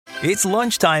It's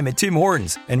lunchtime at Tim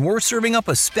Hortons, and we're serving up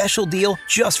a special deal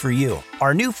just for you.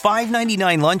 Our new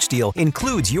 $5.99 lunch deal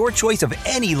includes your choice of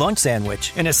any lunch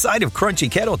sandwich and a side of crunchy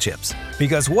kettle chips.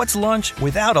 Because what's lunch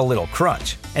without a little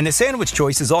crunch? And the sandwich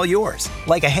choice is all yours,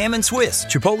 like a ham and Swiss,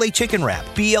 Chipotle chicken wrap,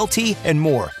 BLT, and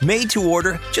more, made to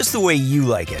order just the way you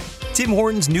like it. Tim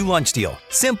Hortons' new lunch deal.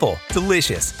 Simple,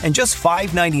 delicious, and just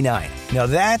 $5.99. Now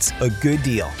that's a good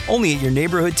deal. Only at your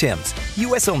neighborhood Tim's.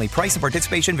 U.S. only. Price and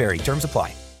participation vary. Terms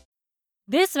apply.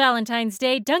 This Valentine's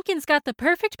Day, Dunkin's got the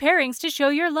perfect pairings to show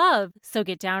your love. So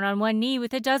get down on one knee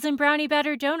with a dozen brownie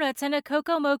batter donuts and a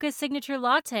cocoa mocha signature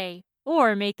latte.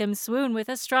 Or make them swoon with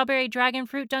a strawberry dragon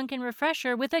fruit Dunkin'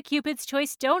 refresher with a Cupid's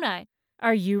Choice donut.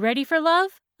 Are you ready for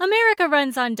love? America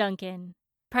runs on Dunkin'.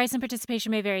 Price and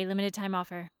participation may vary. Limited time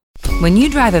offer. When you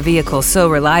drive a vehicle so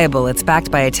reliable it's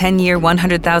backed by a 10-year,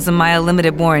 100,000-mile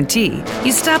limited warranty,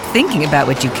 you stop thinking about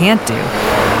what you can't do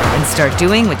and start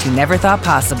doing what you never thought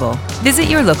possible. Visit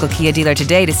your local Kia dealer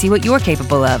today to see what you're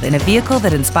capable of in a vehicle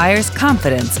that inspires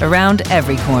confidence around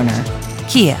every corner.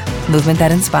 Kia, movement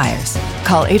that inspires.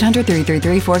 Call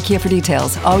 800-333-4KIA for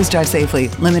details. Always drive safely.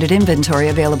 Limited inventory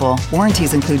available.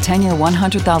 Warranties include 10-year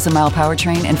 100,000-mile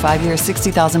powertrain and 5-year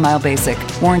 60,000-mile basic.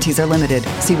 Warranties are limited.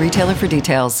 See retailer for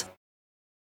details.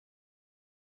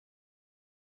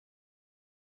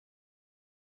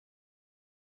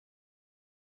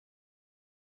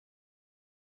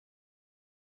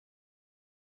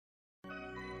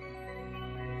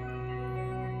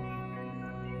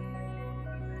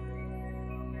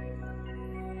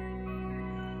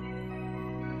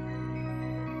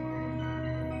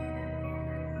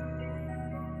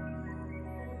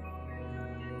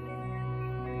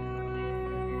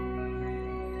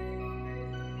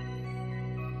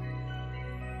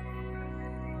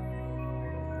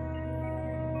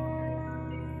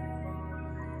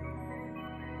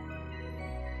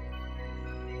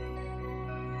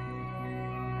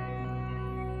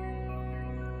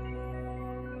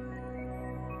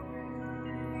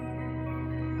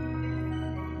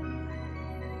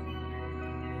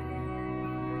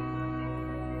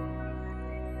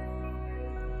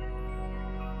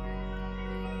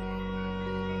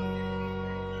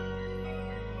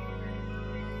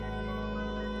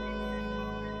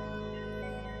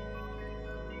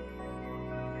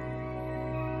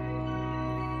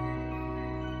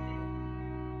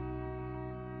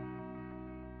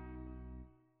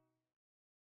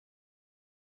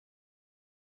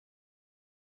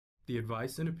 The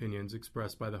advice and opinions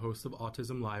expressed by the host of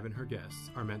Autism Live and her guests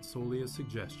are meant solely as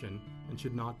suggestion and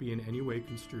should not be in any way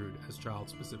construed as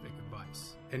child-specific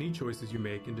advice. Any choices you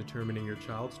make in determining your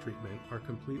child's treatment are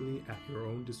completely at your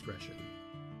own discretion.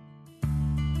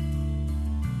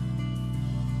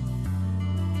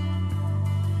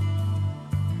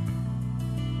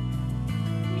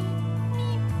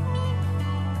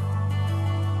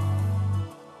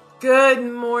 Good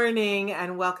morning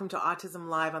and welcome to Autism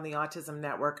Live on the Autism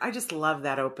Network. I just love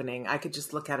that opening. I could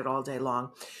just look at it all day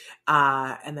long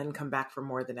and then come back for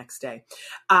more the next day.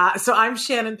 So I'm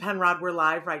Shannon Penrod. We're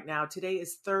live right now. Today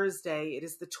is Thursday. It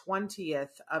is the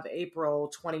 20th of April,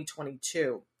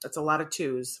 2022. That's a lot of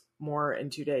twos, more in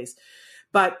 2 days.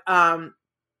 But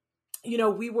you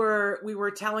know, we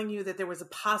were telling you that there was a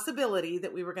possibility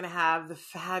that we were going to have the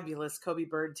fabulous Kobe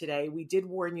Bird today. We did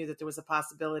warn you that there was a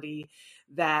possibility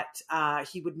that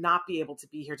he would not be able to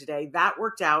be here today. That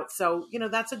worked out. So, you know,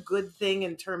 that's a good thing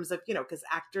in terms of, you know, because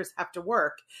actors have to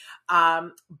work.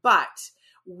 But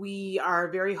we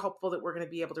are very hopeful that we're going to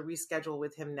be able to reschedule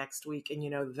with him next week. And,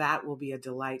 you know, that will be a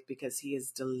delight because he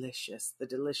is delicious, the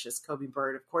delicious Kobe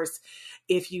Bird. Of course,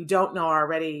 if you don't know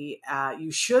already, you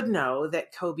should know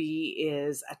that Kobe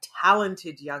is a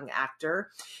talented young actor.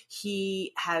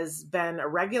 He has been a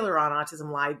regular on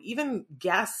Autism Live, even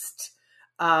guest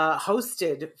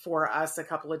hosted for us a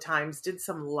couple of times, did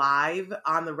some live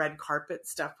on the red carpet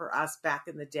stuff for us back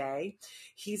in the day.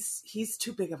 He's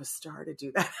too big of a star to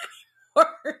do that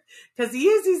because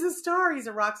he's a star. He's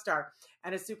a rock star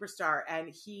and a superstar.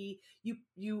 And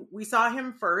we saw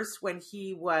him first when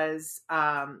he was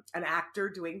an actor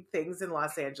doing things in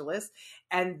Los Angeles.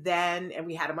 And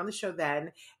we had him on the show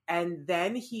then. And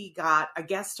then he got a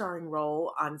guest starring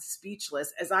role on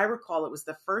Speechless. As I recall, it was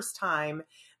the first time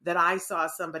that I saw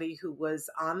somebody who was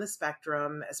on the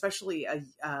spectrum, especially a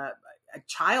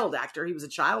child actor. He was a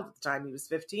child at the time. He was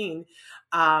 15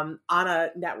 on a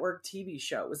network TV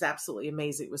show. It was absolutely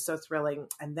amazing. It was so thrilling.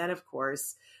 And then, of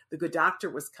course, The Good Doctor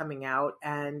was coming out,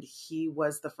 and he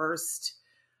was the first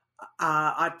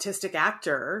autistic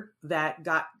actor that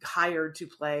got hired to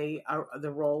play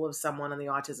the role of someone on the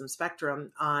autism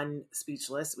spectrum on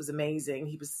Speechless. It was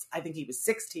amazing. I think he was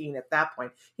 16 at that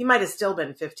point. He might have still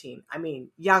been 15. I mean,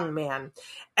 young man.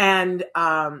 And,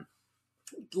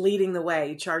 leading the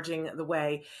way, charging the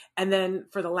way. And then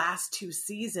for the last 2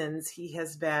 seasons, he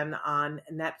has been on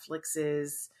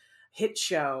Netflix's hit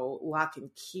show Lock and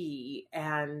Key,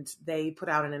 and they put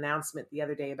out an announcement the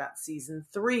other day about season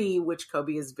 3, which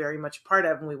Kobe is very much a part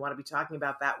of, and we want to be talking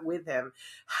about that with him,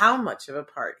 how much of a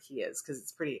part he is, because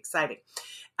it's pretty exciting.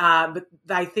 But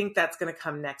I think that's going to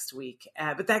come next week.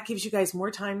 But that gives you guys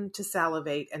more time to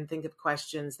salivate and think of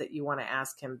questions that you want to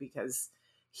ask him, because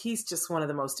he's just one of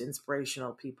the most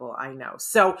inspirational people I know.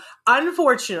 So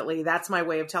unfortunately, that's my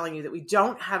way of telling you that we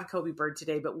don't have Kobe Bird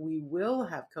today, but we will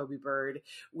have Kobe Bird.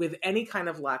 With any kind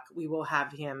of luck, we will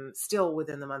have him still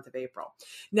within the month of April.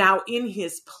 Now, in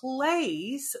his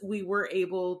place, we were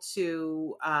able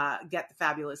to get the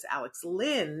fabulous Alex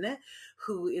Lynn,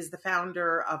 who is the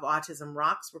founder of Autism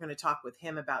Rocks. We're going to talk with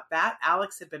him about that.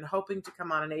 Alex had been hoping to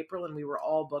come on in April, and we were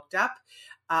all booked up.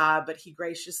 But he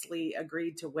graciously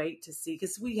agreed to wait to see,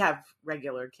 because we have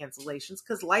regular cancellations,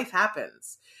 because life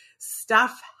happens.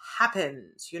 Stuff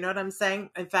happens. You know what I'm saying?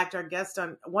 In fact,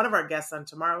 one of our guests on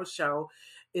tomorrow's show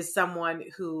is someone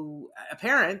a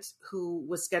parent who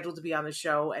was scheduled to be on the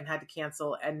show and had to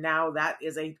cancel. And now that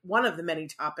is one of the many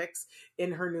topics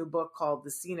in her new book called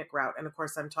The Scenic Route. And of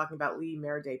course, I'm talking about Lee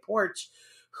Meriday Porch,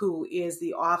 who is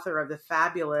the author of the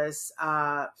fabulous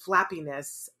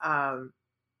Flappiness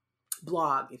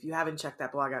blog. If you haven't checked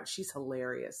that blog out, she's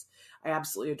hilarious. I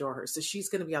absolutely adore her. So she's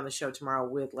going to be on the show tomorrow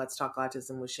with Let's Talk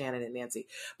Autism with Shannon and Nancy.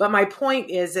 But my point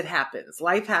is, it happens.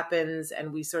 Life happens,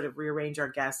 and we sort of rearrange our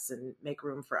guests and make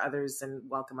room for others and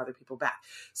welcome other people back.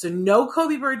 So no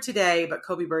Kobe Bird today, but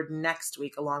Kobe Bird next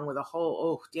week, along with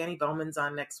Danny Bowman's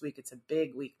on next week. It's a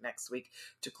big week next week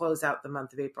to close out the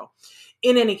month of April.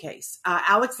 In any case,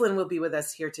 Alex Lynn will be with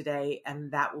us here today,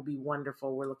 and that will be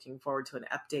wonderful. We're looking forward to an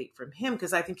update from him,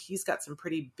 because I think he's got some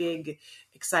pretty big,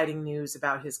 exciting news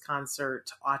about his concert,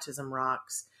 Autism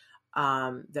Rocks,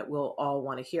 that we'll all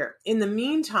want to hear. In the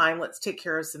meantime, let's take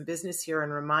care of some business here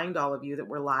and remind all of you that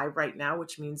we're live right now,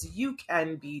 which means you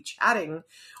can be chatting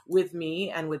with me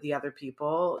and with the other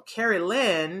people. Carrie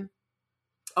Lynn.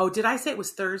 Oh, did I say it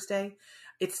was Thursday?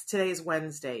 Today's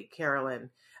Wednesday, Carolyn.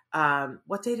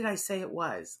 What day did I say it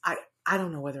was? I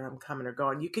don't know whether I'm coming or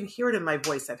going. You can hear it in my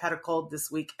voice. I've had a cold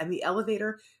this week, and the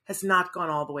elevator has not gone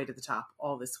all the way to the top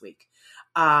all this week.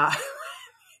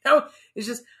 It's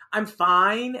just, I'm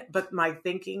fine, but my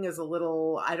thinking is a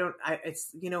little, it's,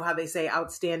 you know how they say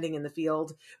outstanding in the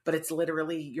field, but it's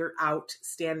literally you're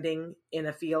outstanding in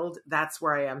a field. That's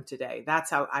where I am today. That's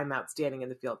how I'm outstanding in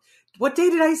the field. What day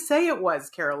did I say it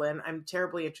was, Carolyn? I'm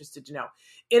terribly interested to know.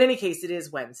 In any case, it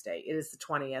is Wednesday. It is the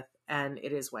 20th, and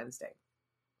it is Wednesday.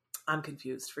 I'm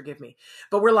confused. Forgive me.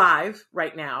 But we're live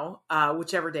right now,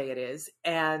 whichever day it is.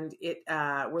 And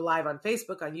we're live on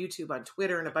Facebook, on YouTube, on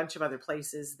Twitter, and a bunch of other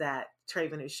places that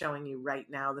Traven is showing you right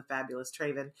now, the fabulous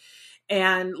Traven.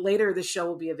 And later, the show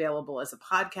will be available as a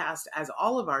podcast, as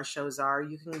all of our shows are.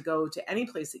 You can go to any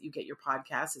place that you get your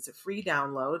podcasts. It's a free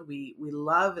download. We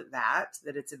love that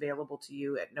it's available to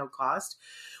you at no cost.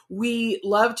 We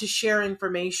love to share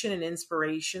information and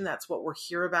inspiration. That's what we're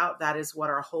here about. That is what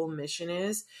our whole mission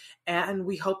is. And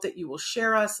we hope that you will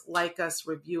share us, like us,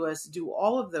 review us, do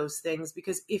all of those things,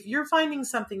 because if you're finding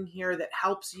something here that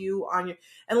helps you on your,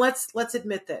 and let's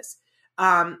admit this,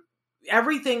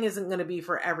 everything isn't going to be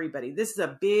for everybody. This is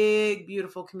a big,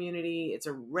 beautiful community. It's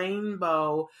a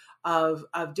rainbow of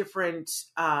different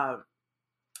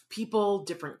people,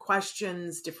 different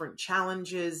questions, different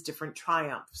challenges, different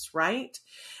triumphs, right?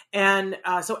 And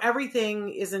so everything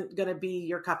isn't going to be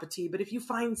your cup of tea, but if you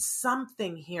find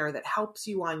something here that helps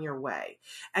you on your way,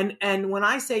 and when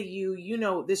I say you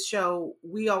know, this show,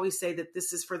 we always say that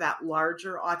this is for that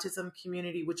larger autism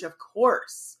community, which of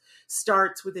course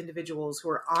starts with individuals who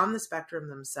are on the spectrum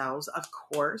themselves. Of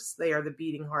course, they are the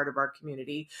beating heart of our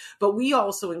community, but we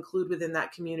also include within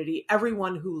that community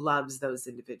everyone who loves those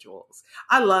individuals.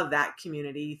 I love that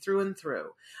community through and through.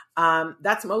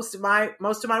 That's most of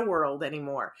my world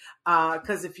anymore.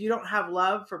 Because if you don't have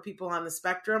love for people on the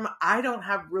spectrum, I don't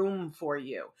have room for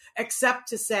you, except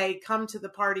to say, come to the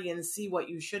party and see what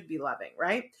you should be loving,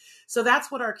 right? So that's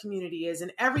what our community is.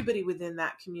 And everybody within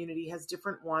that community has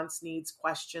different wants, needs,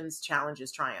 questions,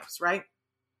 challenges, triumphs, right?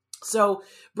 So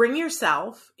bring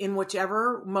yourself in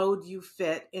whichever mode you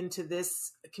fit into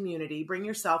this community. Bring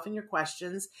yourself and your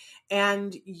questions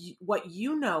and what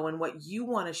you know and what you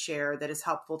want to share that is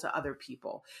helpful to other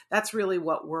people. That's really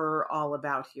what we're all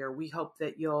about here. We hope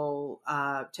that you'll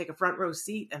take a front row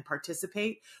seat and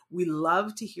participate. We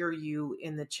love to hear you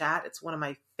in the chat. It's one of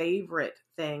my favorite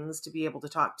things to be able to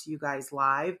talk to you guys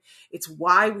live. It's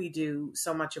why we do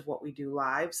so much of what we do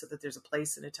live, so that there's a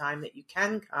place and a time that you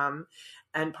can come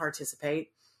and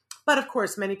participate. But of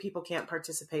course, many people can't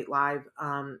participate live.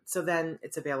 So then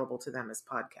it's available to them as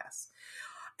podcasts.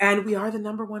 And we are the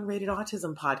 #1 rated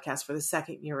autism podcast for the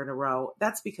 2nd year in a row.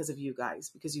 That's because of you guys,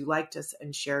 because you liked us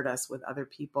and shared us with other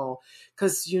people,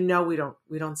 because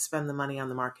we don't spend the money on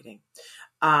the marketing.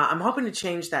 I'm hoping to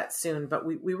change that soon, but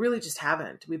we really just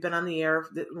haven't. We've been on the air.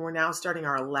 We're now starting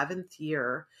our 11th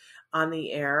year on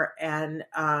the air, and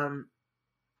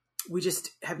we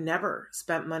just have never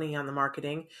spent money on the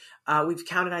marketing. We've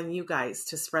counted on you guys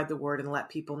to spread the word and let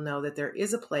people know that there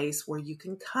is a place where you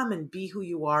can come and be who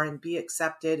you are and be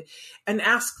accepted and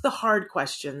ask the hard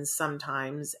questions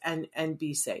sometimes and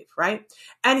be safe, right?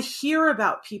 And hear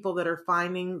about people that are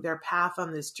finding their path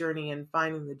on this journey and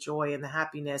finding the joy and the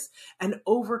happiness and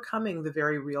overcoming the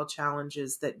very real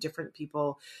challenges that different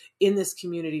people in this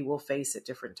community will face at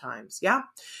different times. Yeah.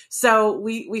 So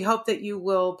we hope that you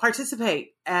will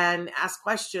participate and ask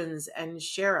questions and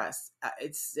share us.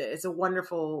 It's a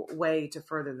wonderful way to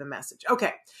further the message.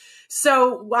 Okay.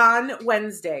 So on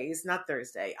Wednesdays, not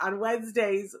Thursday, on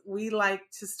Wednesdays, we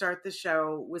like to start the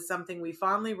show with something we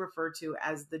fondly refer to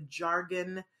as the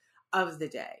jargon of the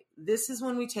day. This is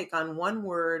when we take on one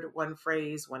word, one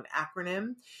phrase, one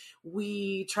acronym.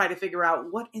 We try to figure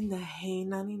out what in the hey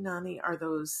nani are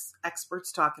those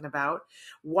experts talking about?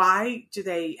 Why do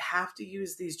they have to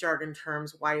use these jargon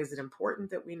terms? Why is it important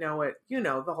that we know it? You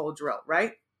know, the whole drill,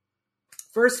 right?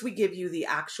 First, we give you the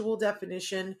actual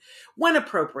definition when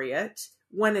appropriate.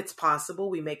 When it's possible,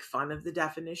 we make fun of the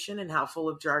definition and how full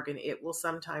of jargon it will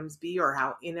sometimes be, or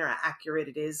how inaccurate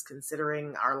it is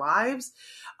considering our lives.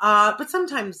 But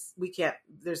sometimes we can't,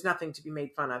 there's nothing to be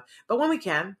made fun of. But when we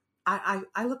can, I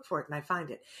look for it and I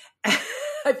find it.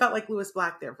 I felt like Lewis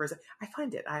Black there for a second. I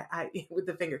find it I with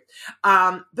the finger.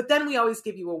 But then we always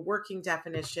give you a working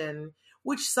definition,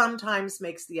 which sometimes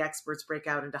makes the experts break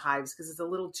out into hives because it's a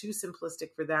little too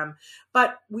simplistic for them.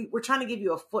 But we're trying to give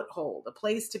you a foothold, a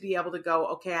place to be able to go,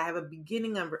 okay, I have a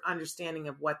beginning understanding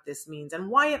of what this means and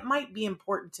why it might be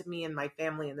important to me and my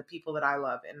family and the people that I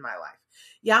love in my life.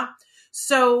 Yeah.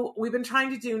 So we've been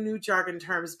trying to do new jargon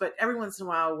terms, but every once in a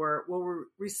while we're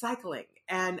recycling.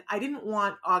 And I didn't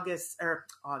want August.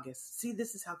 See,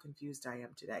 this is how confused I am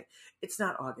today. It's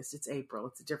not August, it's April.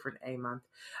 It's a different A month.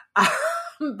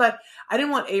 But I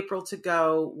didn't want April to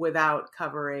go without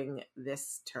covering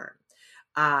this term.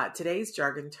 Today's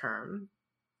jargon term,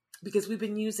 because we've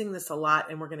been using this a lot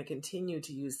and we're going to continue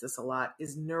to use this a lot,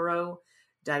 is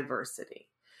neurodiversity.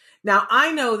 Now,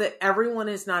 I know that everyone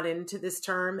is not into this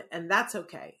term, and that's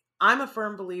okay. I'm a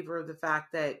firm believer of the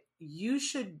fact that you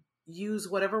should use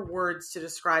whatever words to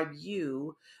describe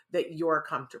you that you're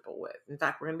comfortable with. In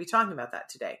fact, we're going to be talking about that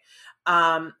today.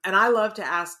 And I love to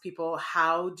ask people,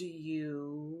 how do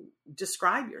you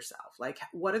describe yourself? Like,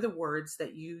 what are the words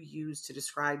that you use to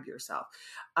describe yourself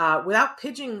without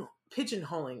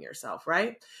pigeonholing yourself,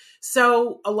 right?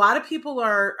 So a lot of people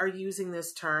are using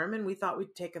this term, and we thought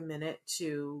we'd take a minute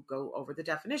to go over the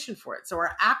definition for it. So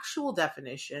our actual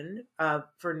definition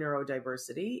for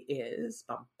neurodiversity is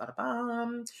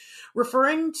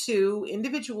referring to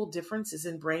individual differences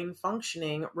in brain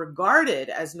functioning regarded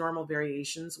as normal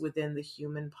variations within the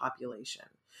human population.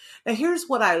 Now, here's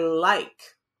what I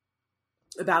like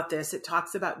about this. It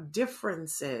talks about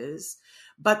differences,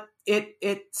 but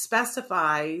it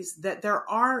specifies that there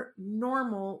are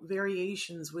normal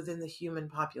variations within the human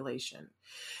population.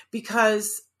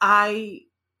 Because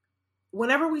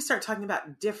whenever we start talking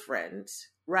about different,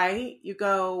 right, you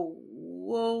go,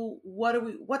 well,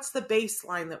 what's the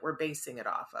baseline that we're basing it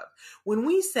off of? When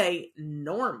we say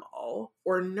normal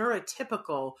or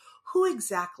neurotypical, who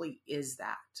exactly is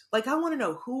that? Like, I want to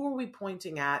know, who are we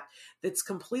pointing at that's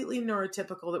completely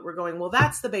neurotypical that we're going, well,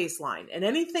 that's the baseline. And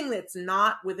anything that's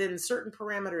not within certain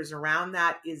parameters around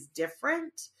that is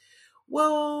different.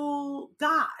 Well,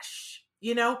 gosh,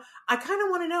 I kind of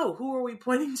want to know, who are we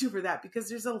pointing to for that? Because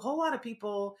there's a whole lot of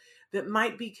people that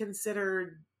might be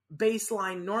considered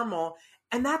baseline normal.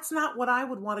 And that's not what I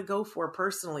would want to go for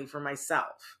personally for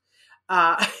myself.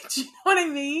 Do you know what I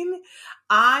mean?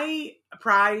 I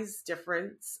prize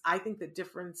difference. I think that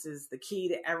difference is the key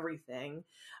to everything.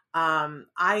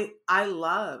 I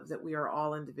love that we are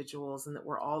all individuals and that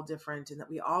we're all different and that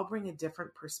we all bring a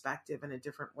different perspective and a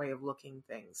different way of looking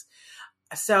things.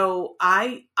 So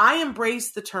I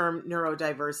embrace the term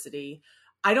neurodiversity.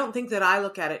 I don't think that I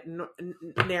look at it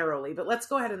narrowly, but let's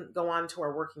go ahead and go on to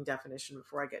our working definition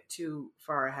before I get too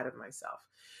far ahead of myself.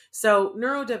 So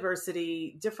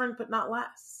neurodiversity, different but not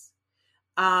less.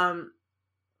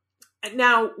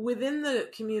 Now, within the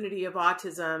community of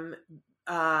autism,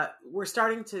 we're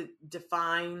starting to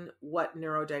define what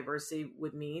neurodiversity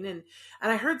would mean. And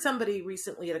I heard somebody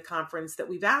recently at a conference that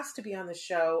we've asked to be on the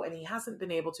show, and he hasn't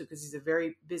been able to because he's a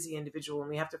very busy individual, and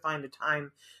we have to find a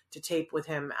time to tape with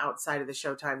him outside of the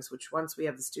show times, which once we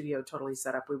have the studio totally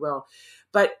set up, we will.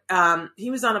 But he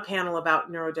was on a panel about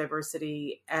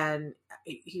neurodiversity, and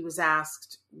he was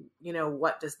asked,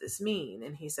 what does this mean?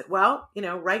 And he said, well,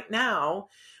 right now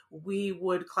we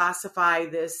would classify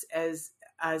this as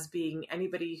being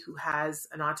anybody who has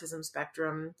an autism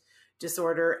spectrum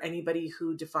disorder, anybody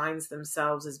who defines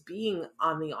themselves as being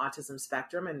on the autism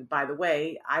spectrum. And by the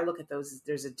way, I look at those as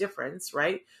there's a difference,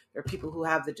 right? There are people who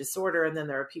have the disorder, and then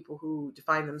there are people who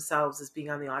define themselves as being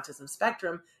on the autism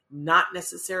spectrum, not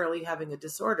necessarily having a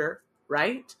disorder,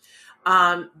 right?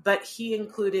 But he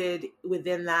included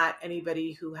within that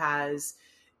anybody who has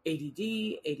ADD,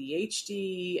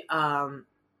 ADHD,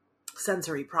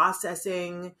 sensory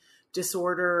processing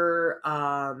disorder.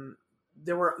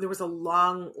 There was a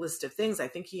long list of things. I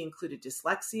think he included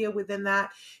dyslexia within that.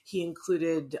 He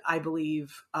included, I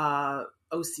believe,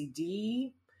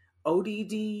 OCD,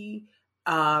 ODD.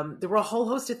 There were a whole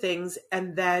host of things.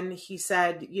 And then he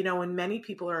said, and many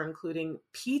people are including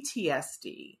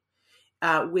PTSD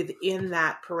within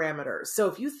that parameter. So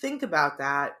if you think about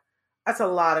that, that's a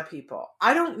lot of people.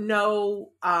 I don't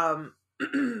know. I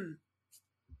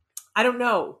don't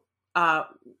know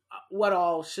what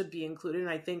all should be included. And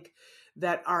I think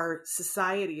that our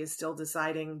society is still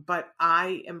deciding, but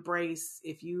I embrace,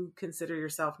 if you consider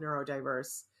yourself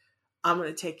neurodiverse, I'm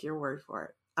going to take your word for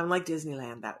it. I'm like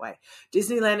Disneyland that way.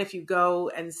 Disneyland, if you go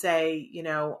and say,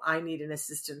 I need an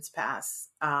assistance pass,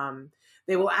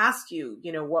 they will ask you,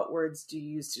 what words do you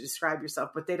use to describe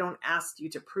yourself, but they don't ask you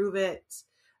to prove it.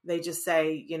 They just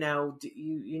say, do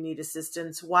you need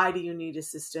assistance? Why do you need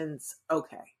assistance?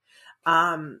 Okay.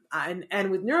 And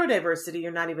with neurodiversity,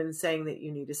 you're not even saying that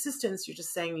you need assistance. You're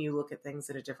just saying you look at things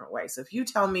in a different way. So if you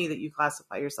tell me that you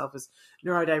classify yourself as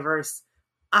neurodiverse,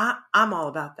 I'm all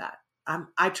about that.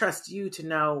 I trust you to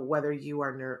know whether you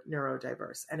are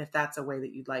neurodiverse and if that's a way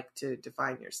that you'd like to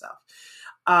define yourself.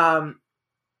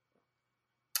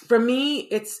 For me,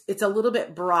 it's a little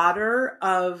bit broader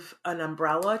of an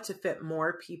umbrella to fit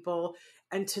more people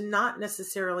and to not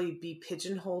necessarily be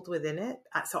pigeonholed within it.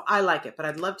 So I like it, but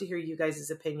I'd love to hear you guys'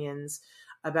 opinions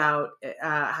about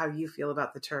how you feel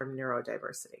about the term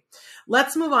neurodiversity.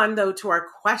 Let's move on, though, to our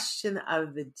question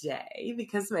of the day,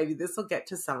 because maybe this will get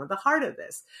to some of the heart of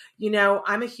this.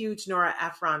 I'm a huge Nora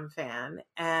Ephron fan,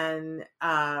 and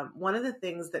one of the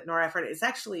things that Nora Ephron is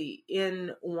actually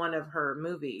in one of her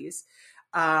movies,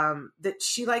 that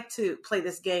she liked to play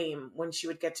this game when she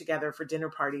would get together for dinner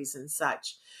parties and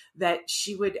such, that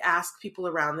she would ask people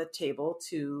around the table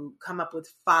to come up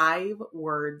with 5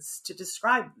 words to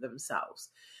describe themselves.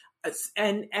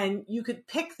 And you could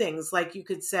pick things like you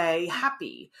could say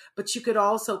happy, but you could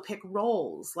also pick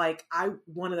roles. Like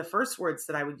one of the first words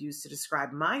that I would use to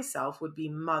describe myself would be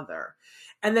mother.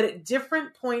 And that at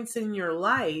different points in your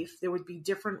life, there would be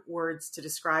different words to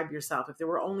describe yourself. If there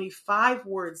were only 5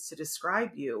 words to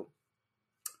describe you,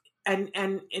 and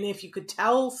if you could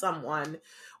tell someone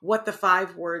what the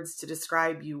 5 words to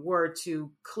describe you were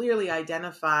to clearly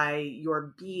identify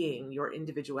your being, your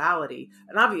individuality,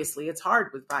 and obviously it's hard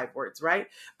with 5 words, right?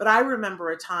 But I remember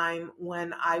a time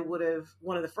when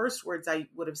one of the first words I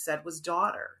would have said was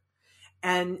daughter.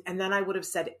 And then I would have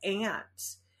said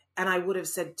aunt, and I would have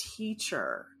said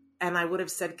teacher, and I would have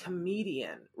said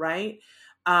comedian, right?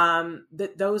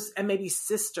 That those, and maybe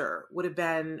sister would have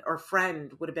been, or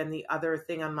friend would have been the other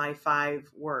thing on my 5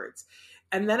 words.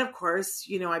 And then of course,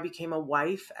 I became a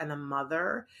wife and a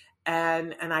mother,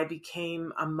 and I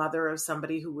became a mother of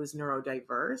somebody who was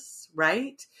neurodiverse,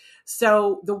 right?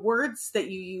 So the words that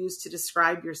you use to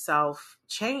describe yourself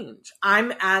change.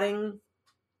 I'm adding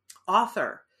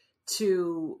author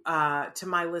to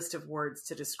my list of words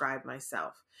to describe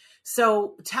myself.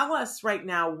 So tell us right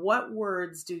now, what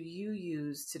words do you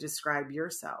use to describe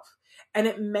yourself? And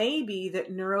it may be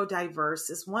that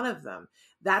neurodiverse is one of them.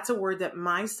 That's a word that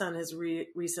my son has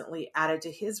recently added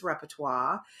to his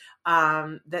repertoire.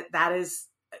 That is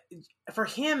for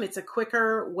him, it's a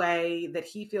quicker way that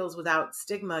he feels without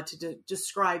stigma to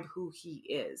describe who he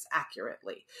is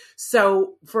accurately.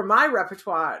 So for my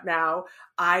repertoire now,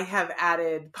 I have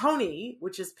added Pony,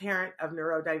 which is parent of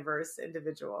neurodiverse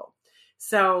individual.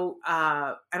 So,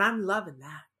 and I'm loving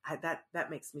that.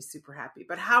 That makes me super happy.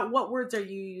 But what words are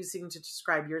you using to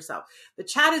describe yourself? The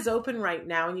chat is open right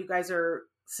now, and you guys are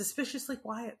suspiciously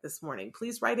quiet this morning.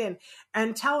 Please write in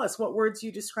and tell us what words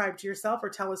you describe to yourself, or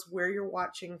tell us where you're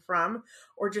watching from,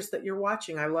 or just that you're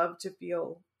watching. I love to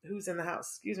feel who's in the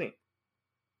house. Excuse me.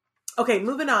 Okay,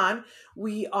 moving on.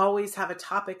 We always have a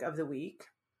topic of the week.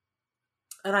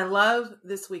 And I love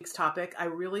this week's topic. I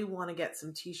really want to get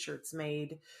some t-shirts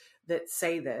made that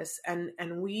say this. And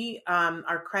we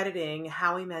are crediting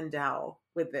Howie Mandel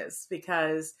with this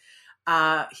because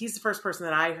he's the first person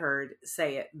that I heard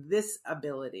say it. This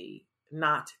ability,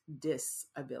 not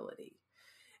disability.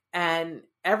 And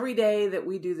every day that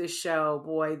we do this show,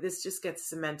 boy, this just gets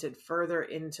cemented further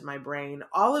into my brain.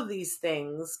 All of these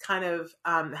things kind of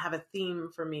have a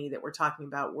theme for me that we're talking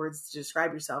about, words to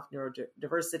describe yourself,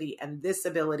 neurodiversity, and this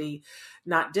ability,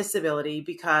 not disability,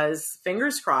 because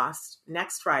fingers crossed,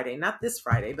 next Friday, not this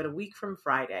Friday, but a week from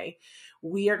Friday,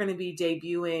 we are going to be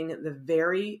debuting the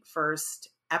very first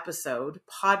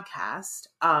podcast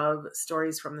of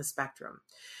Stories from the Spectrum.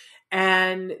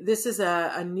 And this is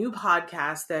a new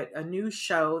podcast, a new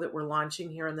show that we're launching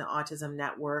here in the Autism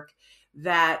Network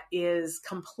that is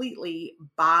completely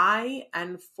by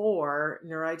and for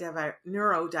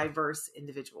neurodiverse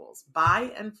individuals.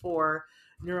 By and for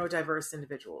neurodiverse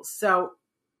individuals. So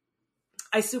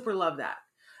I super love that,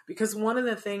 because one of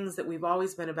the things that we've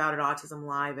always been about at Autism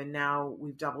Live, and now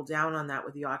we've doubled down on that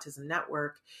with the Autism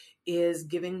Network, is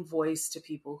giving voice to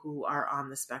people who are on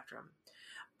the spectrum.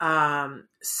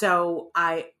 So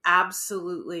I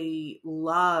absolutely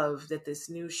love that this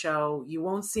new show, you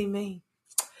won't see me.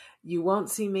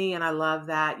 And I love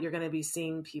that you're going to be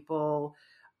seeing people,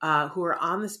 who are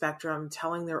on the spectrum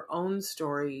telling their own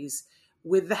stories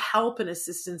with the help and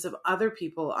assistance of other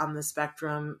people on the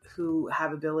spectrum who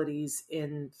have abilities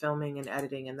in filming and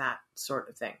editing and that sort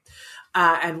of thing.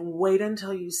 And wait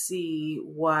until you see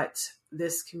what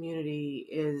this community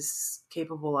is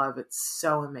capable of. It's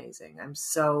so amazing. I'm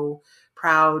so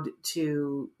proud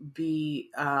to be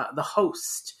the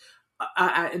host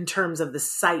in terms of the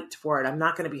site for it. I'm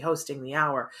not going to be hosting the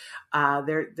hour.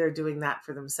 They're doing that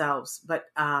for themselves, but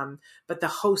the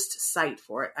host site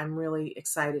for it, I'm really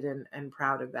excited and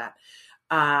proud of that.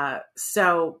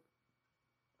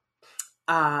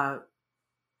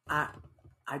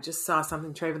 I just saw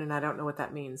something, Traven, and I don't know what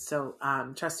that means. So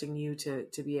I'm trusting you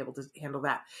to be able to handle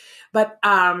that. But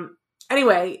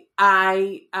anyway,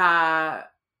 I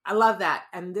love that.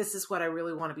 And this is what I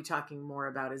really want to be talking more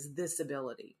about, is this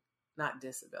ability, not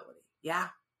disability. Yeah.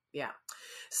 Yeah.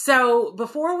 So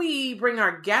before we bring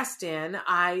our guest in,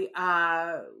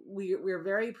 we're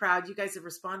very proud. You guys have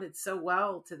responded so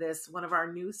well to this. One of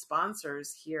our new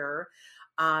sponsors here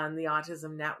on the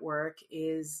Autism Network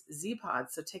is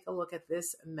Z-Pods. So take a look at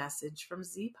this message from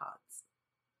Z-Pods.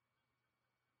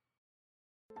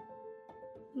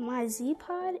 My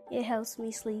Z-Pod, it helps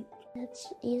me sleep.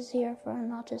 It's easier for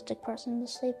an autistic person to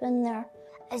sleep in there.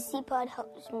 A Z-Pod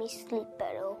helps me sleep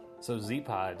better. So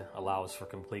Z-Pod allows for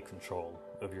complete control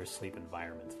of your sleep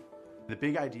environment. The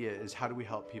big idea is, how do we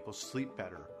help people sleep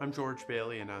better? I'm George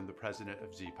Bailey, and I'm the president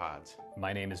of Z-Pods.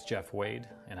 My name is Jeff Wade,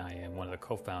 and I am one of the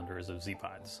co-founders of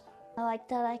Z-Pods. I like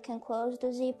that I can close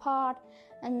the Z-Pod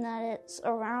and that it's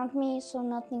around me so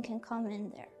nothing can come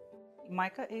in there.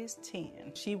 Micah is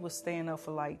 10. She was staying up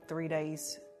for like 3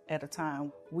 days at a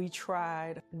time. We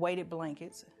tried weighted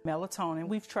blankets, melatonin.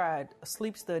 We've tried a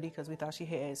sleep study because we thought she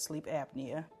had sleep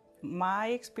apnea. My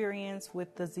experience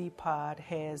with the Z-Pod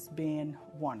has been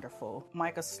wonderful.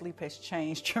 Micah's sleep has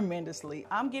changed tremendously.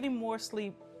 I'm getting more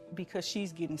sleep because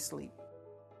she's getting sleep.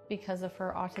 Because of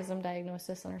her autism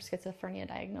diagnosis and her schizophrenia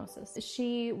diagnosis.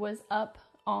 She was up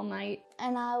all night.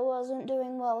 And I wasn't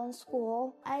doing well in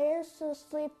school. I used to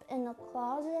sleep in the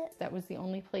closet. That was the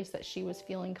only place that she was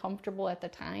feeling comfortable at the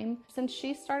time. Since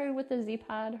she started with the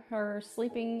Z-Pod, her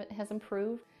sleeping has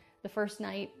improved. The first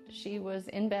night, she was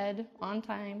in bed, on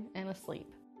time, and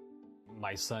asleep.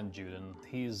 My son, Juden,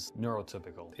 he's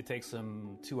neurotypical. It takes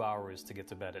him 2 hours to get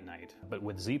to bed at night. But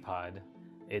with Z-Pod,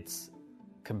 it's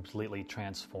completely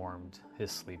transformed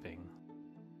his sleeping.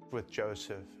 With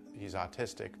Joseph, he's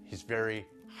autistic. He's very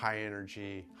high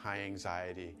energy, high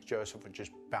anxiety. Joseph would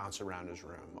just bounce around his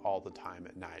room all the time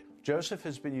at night. Joseph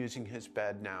has been using his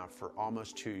bed now for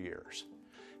almost 2 years.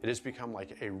 It has become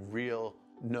like a real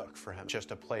nook for him, just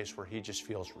a place where he just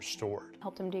feels restored.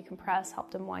 Helped him decompress,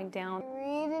 helped him wind down.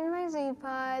 Read in my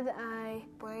Z-Pod. I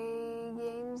play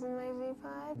games in my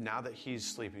Z-Pod. Now that he's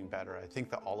sleeping better, I think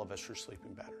that all of us are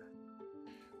sleeping better.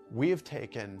 We have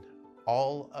taken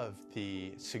all of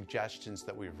the suggestions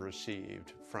that we've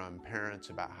received from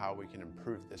parents about how we can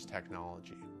improve this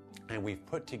technology, and we've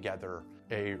put together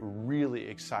a really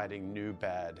exciting new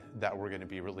bed that we're going to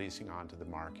be releasing onto the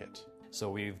market. So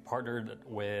we've partnered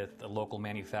with a local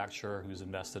manufacturer who's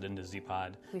invested into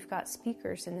Z-Pod. We've got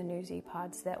speakers in the new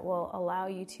Z-Pods that will allow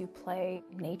you to play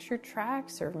nature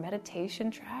tracks or meditation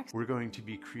tracks. We're going to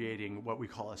be creating what we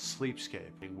call a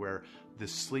sleepscape, where the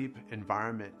sleep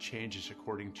environment changes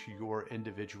according to your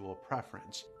individual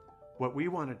preference. What we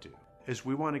want to do is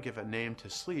we want to give a name to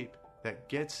sleep that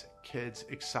gets kids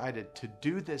excited to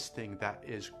do this thing that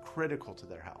is critical to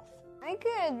their health. I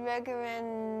could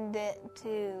recommend it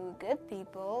to good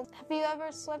people. Have you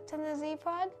ever slept in a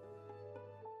Z-Pod?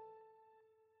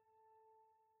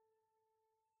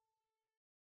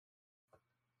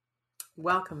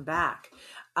 Welcome back.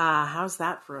 How's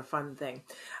that for a fun thing?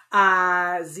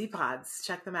 Z-Pods,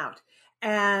 check them out.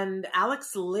 And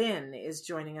Alex Lynn is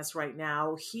joining us right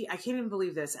now. I can't even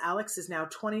believe this. Alex is now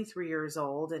 23 years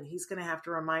old, and he's going to have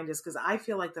to remind us, because I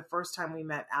feel like the first time we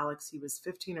met Alex, he was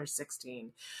 15 or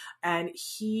 16. And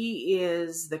he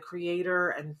is the creator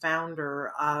and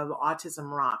founder of Autism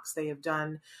Rocks. They have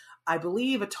done, I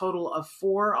believe, a total of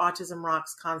 4 Autism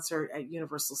Rocks concert at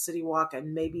Universal City Walk,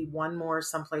 and maybe one more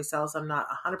someplace else. I'm not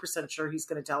 100% sure. He's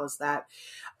going to tell us that.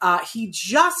 He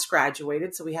just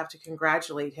graduated, so we have to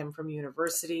congratulate him from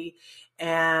university.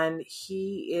 And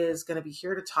he is going to be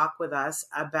here to talk with us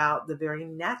about the very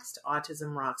next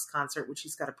Autism Rocks concert, which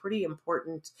he's got a pretty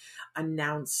important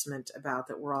announcement about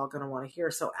that we're all going to want to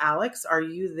hear. So, Alex, are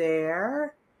you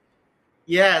there?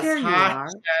 Yes. There Hi, you are.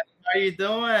 Jen. How are you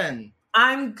doing?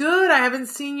 I'm good. I haven't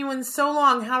seen you in so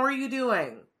long. How are you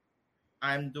doing?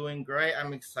 I'm doing great.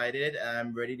 I'm excited.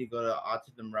 I'm ready to go to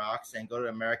Autism Rocks and go to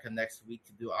America next week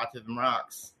to do Autism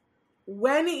Rocks.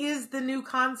 When is the new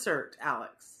concert,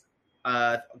 Alex?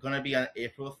 Going to be on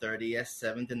April 30th,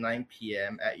 7 to 9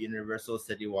 p.m. at Universal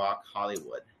City Walk,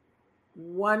 Hollywood.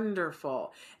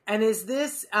 Wonderful. And is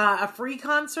this a free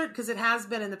concert? Because it has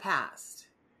been in the past.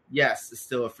 Yes, it's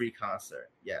still a free concert.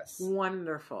 Yes.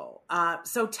 Wonderful.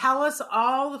 So tell us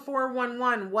all the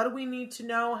 411. What do we need to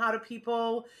know? How do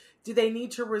they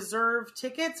need to reserve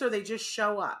tickets, or they just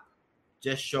show up?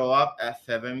 Just show up at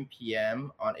 7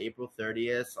 p.m. on April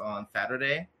 30th on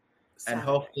Saturday. And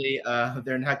hopefully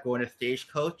they're not going to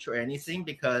Stagecoach or anything,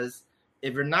 because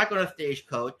if you're not going to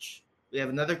Stagecoach, we have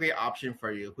another great option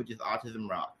for you, which is Autism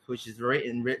Rock, which is very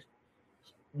enriched.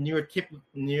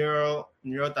 Neurodiversity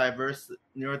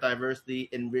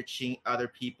enriching other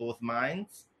people's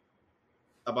minds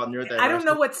about neurodiversity. I don't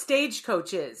know what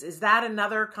Stagecoach is. Is that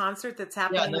another concert that's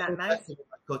happening that night?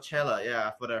 Coachella, yeah,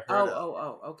 that's what I heard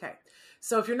of. Okay.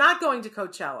 So if you're not going to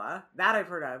Coachella, that I've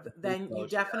heard of, then you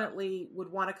definitely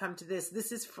would want to come to this.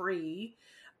 This is free.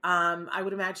 I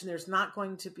would imagine there's not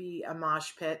going to be a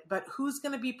mosh pit, but who's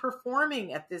going to be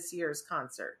performing at this year's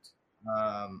concert?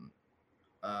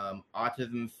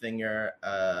 Autism singer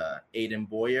Aiden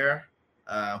Boyer,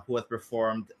 who has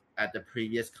performed at the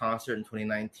previous concert in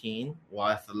 2019. Well,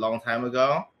 it's a long time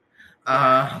ago.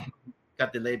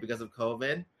 Got delayed because of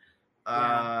COVID.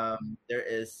 There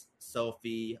is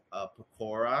Sophie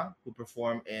Pecora, who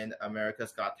performed in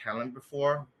America's Got Talent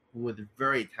before, who is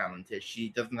very talented. She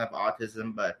doesn't have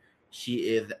autism, but she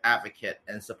is an advocate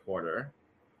and supporter.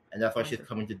 And that's why she's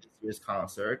coming to this year's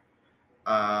concert.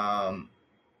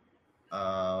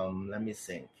 Let me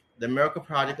think. The Miracle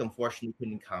Project unfortunately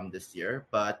couldn't come this year,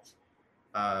 but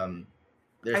I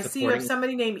see you have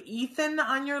somebody named Ethan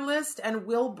on your list and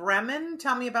Will Bremen.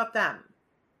 Tell me about them.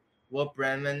 Will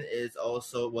Bremen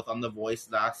was on The Voice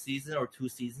last season or 2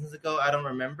 seasons ago. I don't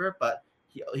remember, but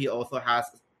he also has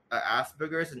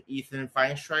Asperger's. And Ethan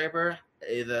Feinschreiber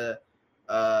is a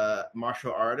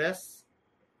martial artist,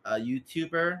 a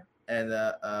YouTuber, and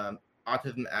a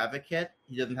autism advocate.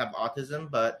 He doesn't have autism,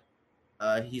 but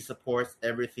he supports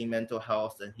everything mental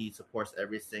health, and he supports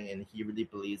everything, and he really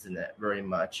believes in it very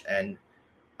much. And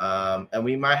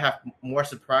we might have more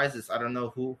surprises. I don't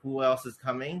know who else is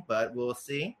coming, but we'll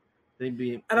see. In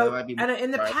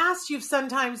the past, you've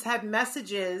sometimes had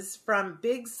messages from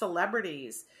big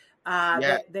celebrities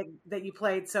that you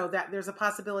played, so that there's a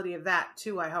possibility of that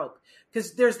too, I hope.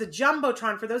 Because there's the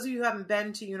Jumbotron. For those of you who haven't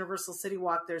been to Universal City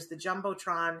Walk, there's the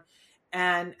Jumbotron,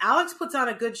 and Alex puts on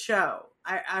a good show.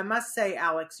 I must say,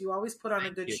 Alex, you always put on a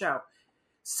good show.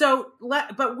 So,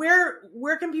 but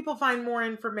where can people find more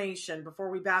information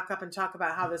before we back up and talk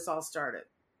about how this all started?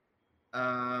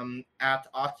 At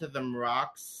Autism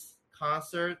Rocks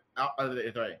concert,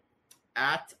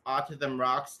 at Autism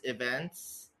Rocks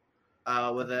Events,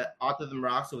 with the Autism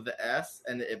Rocks with the S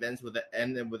and the events with the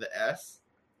N and with the S,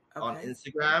 on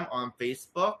Instagram, on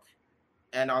Facebook,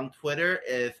 and on Twitter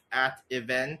is at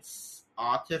Events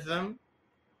Autism,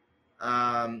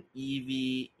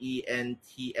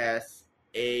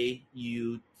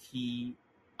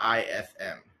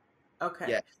 EVENTSAUTISM. Okay.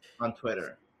 Yes, on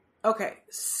Twitter. Okay,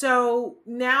 so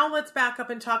now let's back up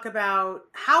and talk about,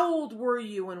 how old were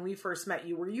you when we first met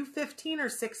you? Were you 15 or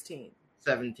 16?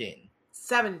 17.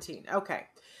 17, okay.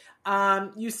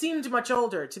 You seemed much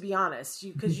older, to be honest,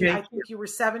 because I think you were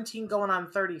 17 going on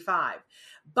 35.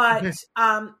 But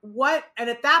and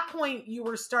at that point you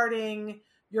were starting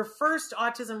your first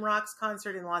Autism Rocks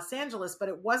concert in Los Angeles, but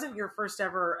it wasn't your first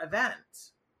ever event.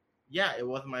 Yeah, it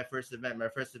wasn't my first event. My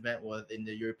first event was in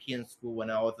the European school when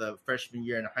I was a freshman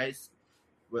year in high school.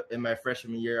 In my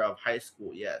freshman year of high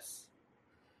school, yes.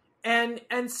 And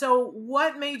so,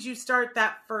 what made you start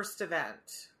that first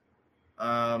event?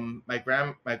 My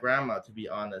grandma, to be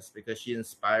honest, because she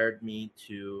inspired me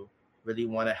to really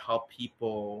want to help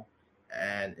people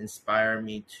and inspire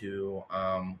me to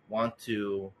want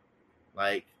to,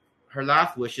 like, her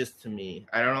last wishes to me.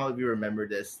 I don't know if you remember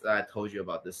this. I told you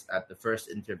about this at the first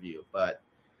interview, but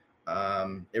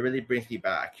it really brings me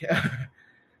back.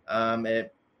 Her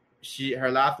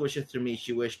last wishes to me,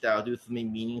 she wished that I'll do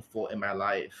something meaningful in my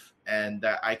life and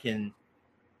that I can,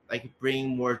 like,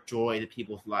 bring more joy to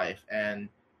people's life and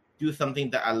do something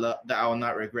that I love, that I will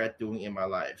not regret doing in my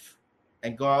life,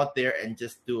 and go out there and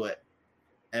just do it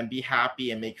and be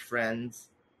happy and make friends.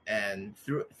 And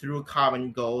through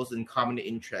common goals and common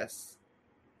interests.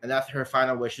 And that's her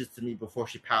final wishes to me before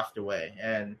she passed away.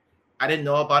 And I didn't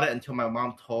know about it until my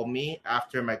mom told me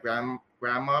after my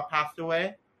grandma passed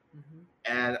away. Mm-hmm.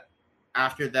 And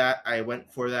after that, I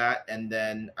went for that. And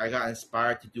then I got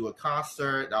inspired to do a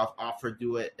concert. I was offered to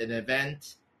do an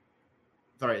event.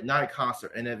 Sorry, not a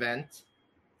concert, an event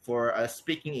for a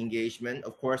speaking engagement.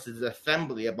 Of course, it's an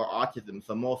assembly about autism.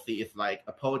 So mostly it's like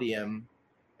a podium.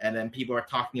 And then people are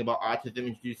talking about autism,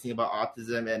 introducing about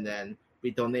autism, and then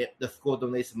the school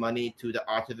donates money to the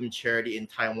autism charity in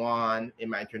Taiwan, in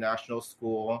my international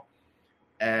school.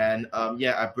 And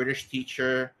a British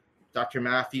teacher, Dr.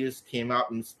 Matthews, came out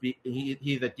and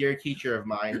he's a dear teacher of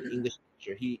mine, English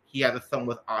teacher. He has a son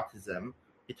with autism.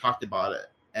 He talked about it.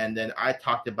 And then I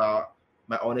talked about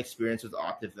my own experience with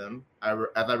autism, as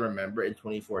I remember, in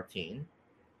 2014.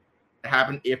 It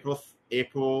happened April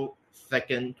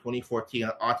 2nd, 2014,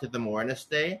 on Autism Awareness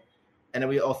Day. And then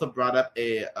we also brought up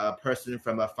a person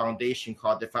from a foundation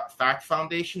called the FACT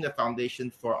Foundation, the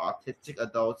Foundation for Autistic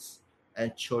Adults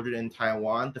and Children in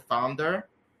Taiwan. The founder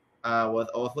was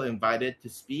also invited to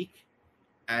speak,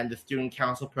 and the student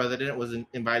council president was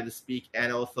invited to speak,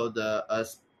 and also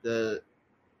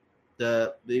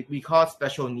we call it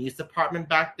special needs department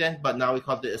back then, but now we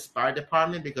call it the Aspire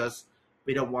department because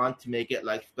we don't want to make it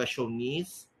like special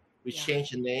needs. We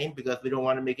changed the name because we don't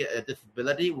want to make it a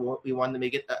disability. We want to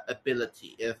make it an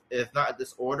ability. If it's not a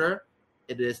disorder,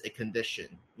 it is a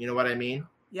condition. You know what I mean?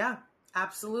 Yeah,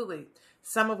 absolutely.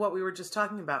 Some of what we were just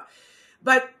talking about.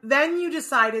 But then you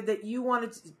decided that you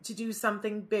wanted to do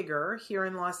something bigger here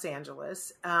in Los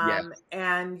Angeles. Yes.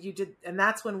 And you did, and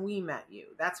that's when we met you.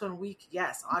 That's when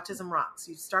Autism Rocks.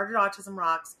 You started Autism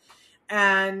Rocks.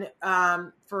 And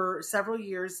for several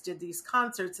years did these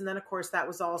concerts. And then, of course, that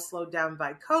was all slowed down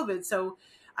by COVID. So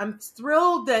I'm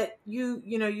thrilled that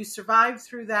you survived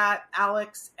through that,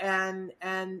 Alex, and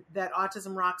that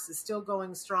Autism Rocks is still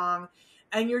going strong.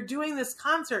 And you're doing this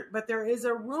concert, but there is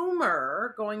a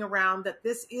rumor going around that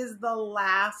this is the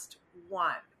last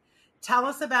one. Tell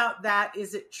us about that.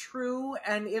 Is it true?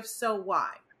 And if so,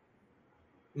 why?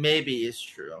 Maybe it's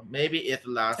true. Maybe it's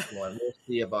the last one. We'll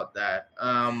see about that.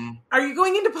 Are you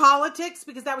going into politics?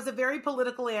 Because that was a very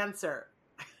political answer.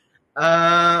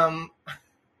 I'm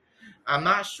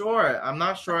not sure. I'm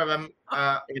not sure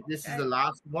if this is the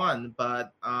last one,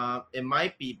 but it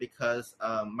might be because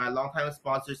my longtime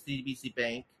sponsor, CDBC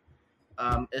Bank,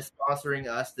 is sponsoring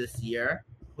us this year,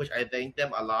 which I thank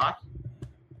them a lot.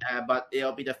 But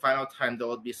it'll be the final time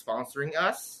they'll be sponsoring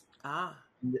us.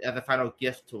 As a final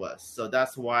gift to us. So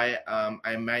that's why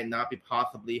I might not be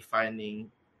possibly finding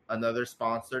another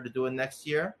sponsor to do it next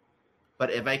year.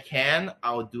 But if I can,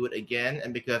 I'll do it again.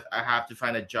 And because I have to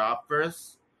find a job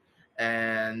first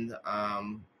and,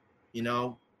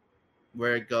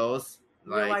 where it goes.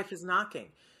 Your life is knocking.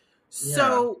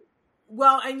 So,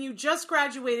 well, and you just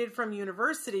graduated from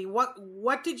university.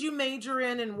 What did you major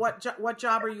in and what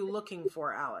job are you looking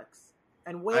for, Alex?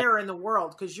 And where in the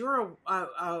world? Because you're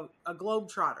a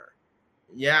globetrotter.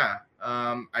 Yeah.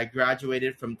 I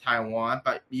graduated from Taiwan,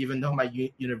 but even though my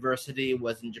university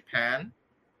was in Japan,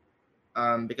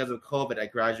 because of COVID, I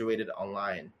graduated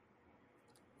online.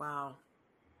 Wow.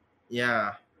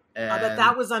 Yeah. I bet And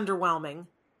that was underwhelming.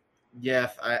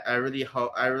 yes, I really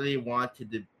hope, I really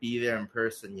wanted to be there in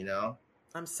person, you know?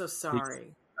 I'm so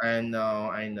sorry. I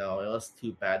know. It was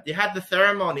too bad. They had the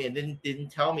ceremony and didn't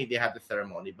tell me they had the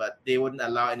ceremony, but they wouldn't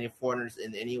allow any foreigners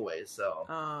in anyway, so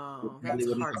Oh, it probably that's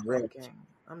wouldn't have worked. heartbreaking.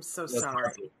 I'm so It was sorry.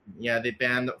 horrible. Yeah, they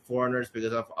banned foreigners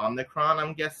because of Omicron,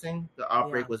 I'm guessing. The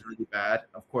outbreak Yeah. was really bad.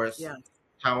 Of course, Yeah.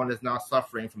 Taiwan is now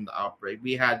suffering from the outbreak.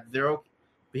 We had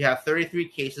 33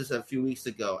 cases a few weeks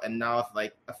ago, and now it's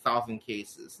like 1,000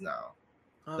 cases now.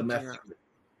 Oh, Domestically.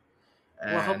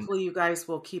 Well, hopefully you guys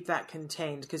will keep that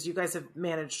contained because you guys have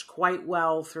managed quite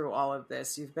well through all of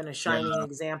this. You've been a shining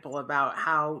example about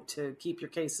how to keep your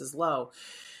cases low.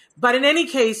 But in any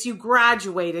case, you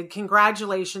graduated.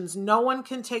 Congratulations. No one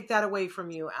can take that away from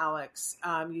you, Alex.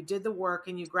 You did the work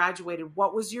and you graduated.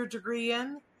 What was your degree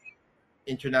in?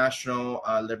 International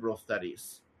Liberal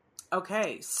Studies.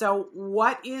 Okay. So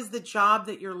what is the job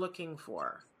that you're looking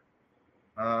for?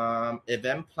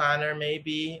 Event planner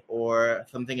maybe, or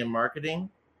something in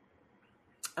marketing.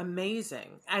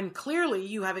 Amazing. And clearly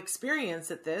you have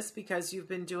experience at this because you've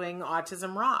been doing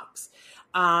Autism Rocks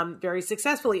very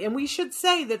successfully. And we should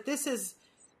say that this is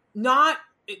a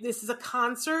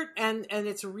concert and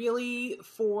it's really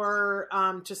for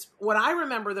just what I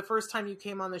remember the first time you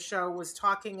came on the show was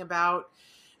talking about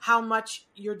how much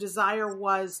your desire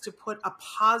was to put a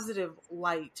positive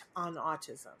light on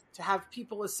autism, to have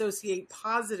people associate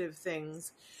positive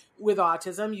things with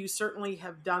autism. You certainly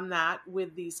have done that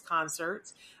with these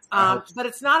concerts. But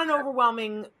it's not an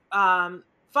overwhelming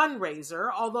fundraiser,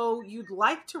 although you'd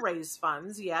like to raise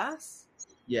funds, yes?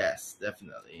 Yes,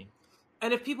 definitely.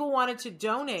 And if people wanted to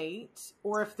donate,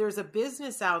 or if there's a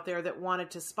business out there that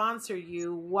wanted to sponsor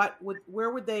you,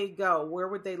 where would they go? Where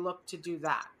would they look to do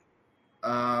that?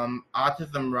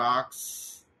 Autism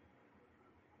Rocks.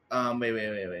 Wait. I'm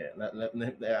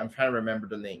trying to remember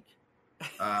the link.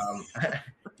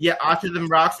 Yeah,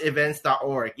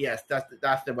 autismrocksevents.org. Yes, that's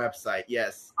the website.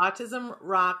 Yes.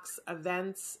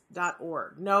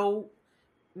 autismrocksevents.org. No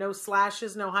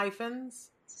slashes, no hyphens?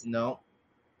 No.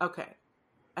 Okay.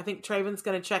 I think Traven's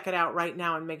going to check it out right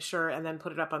now and make sure and then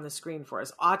put it up on the screen for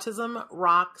us. Autism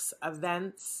Rocks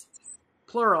Events,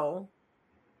 plural.org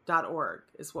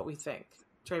is what we think.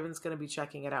 Traven's going to be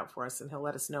checking it out for us and he'll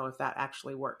let us know if that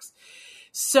actually works.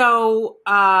 So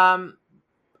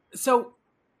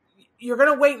you're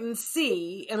going to wait and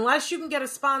see. Unless you can get a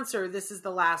sponsor, this is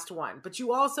the last one. But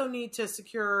you also need to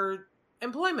secure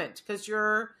employment because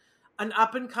you're an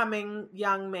up-and-coming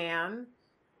young man.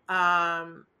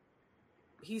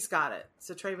 He's got it.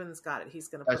 So Traven's got it. He's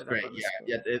going to put it up on the screen.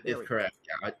 Yeah, it's correct.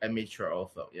 Yeah, I made sure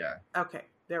also. Yeah. Okay,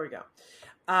 there we go.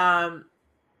 I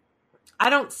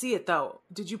don't see it, though.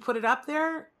 Did you put it up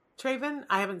there, Traven?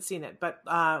 I haven't seen it, but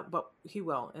he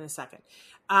will in a second.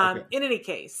 Okay. In any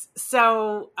case,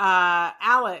 so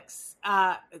Alex,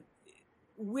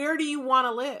 where do you want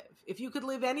to live? If you could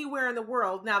live anywhere in the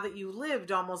world, now that you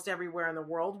lived almost everywhere in the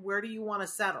world, where do you want to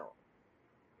settle?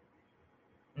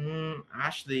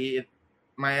 Actually,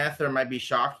 my answer might be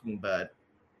shocking, but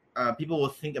people will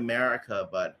think America,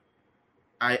 but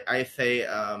I say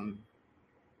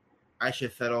I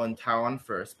should settle in Taiwan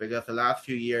first because the last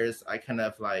few years I kind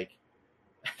of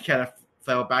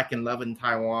fell back in love in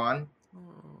Taiwan,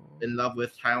 in love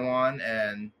with Taiwan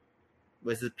and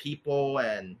with the people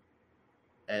and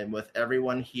with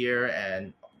everyone here,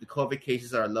 and the COVID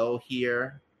cases are low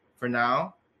here for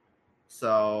now.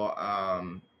 So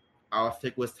I'll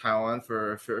stick with Taiwan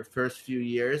for first few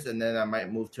years, and then I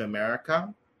might move to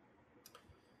America.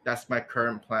 That's my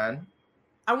current plan.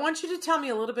 I want you to tell me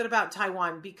a little bit about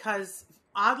Taiwan because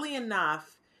oddly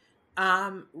enough,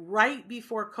 right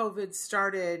before COVID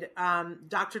started,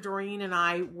 Dr. Doreen and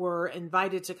I were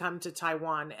invited to come to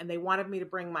Taiwan and they wanted me to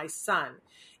bring my son.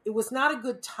 It was not a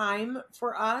good time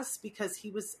for us because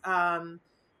he was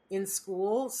in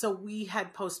school. So we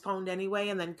had postponed anyway.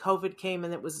 And then COVID came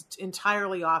and it was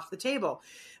entirely off the table.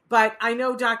 But I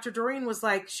know Dr. Doreen was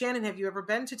like, Shannon, have you ever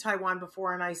been to Taiwan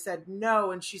before? And I said,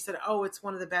 no. And she said, oh, it's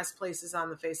one of the best places on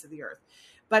the face of the earth.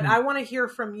 But I want to hear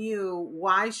from you.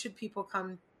 Why should people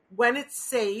come when it's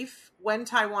safe, when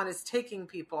Taiwan is taking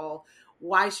people?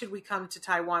 Why should we come to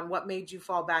Taiwan? What made you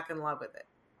fall back in love with it?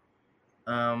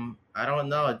 I don't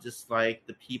know. Just like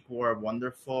the people are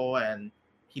wonderful and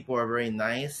people are very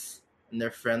nice and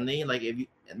they're friendly. Like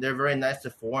they're very nice to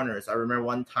foreigners. I remember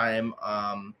one time,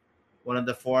 one of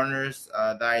the foreigners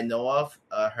that I know of,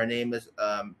 her name is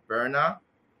Berna.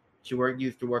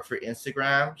 used to work for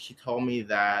Instagram. She told me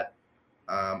that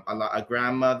a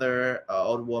grandmother, an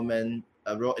old woman,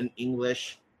 wrote in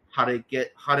English how to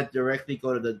directly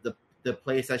go to the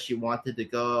place that she wanted to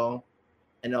go.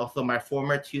 And also my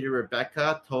former tutor,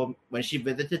 Rebecca, told when she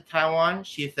visited Taiwan,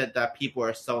 she said that people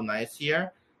are so nice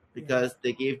here because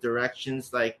they gave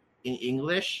directions like in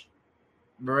English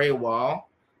very well,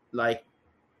 like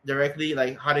directly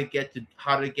like how to get to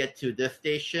this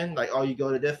station. Like, oh, you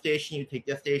go to this station, you take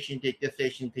this station, you take this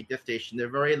station, you take this station. They're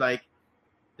very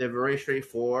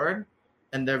straightforward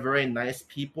and they're very nice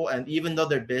people. And even though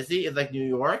they're busy, it's like New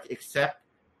York, except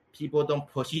people don't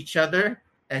push each other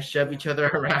and shove each other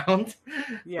around.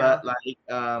 Yeah.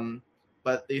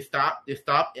 But they stop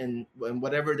in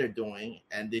whatever they're doing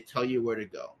and they tell you where to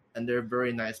go. And they're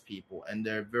very nice people. And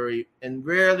they're rarely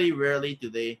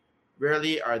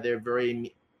are they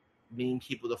very mean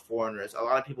people to foreigners. A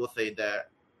lot of people say that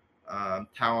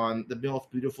Taiwan, the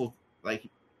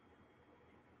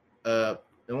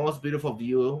most beautiful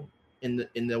view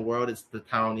in the world is the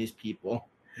Taiwanese people.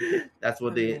 That's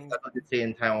what they say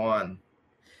in Taiwan.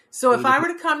 So if I were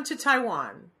to come to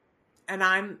Taiwan and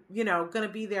I'm, going to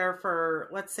be there for,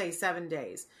 let's say, 7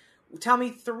 days, tell me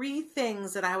 3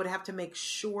 things that I would have to make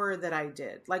sure that I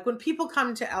did. Like when people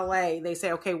come to LA, they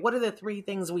say, okay, what are the 3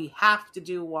 things we have to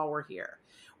do while we're here?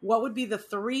 What would be the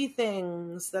 3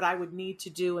 things that I would need to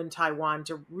do in Taiwan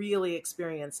to really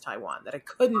experience Taiwan that I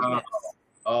couldn't miss?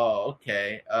 Oh,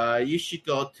 okay. You should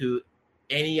go to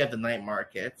any of the night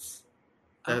markets.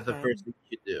 That's the first thing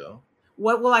you should do.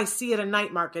 What will I see at a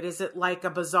night market? Is it like a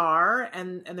bazaar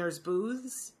and there's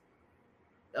booths?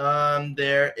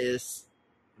 There is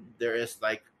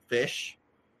like fish.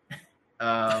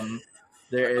 There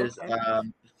is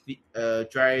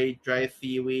dry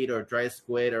seaweed or dry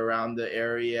squid around the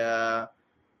area,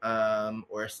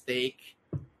 or steak,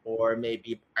 or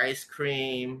maybe ice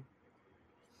cream.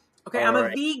 Okay, I'm a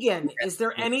vegan. Is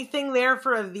there anything there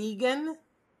for a vegan?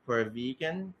 For a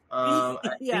vegan? Are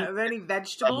there any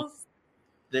vegetables?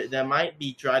 There might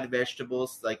be dried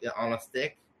vegetables like on a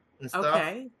stick and stuff.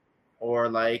 Okay. Or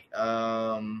like,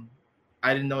 I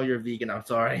didn't know you're vegan. I'm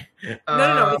sorry.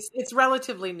 No. It's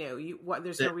relatively new.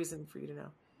 There's no reason for you to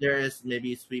know. There is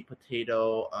maybe sweet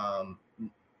potato.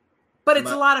 But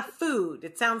it's a lot of food.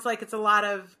 It sounds like it's a lot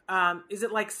of. Is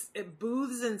it like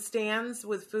booths and stands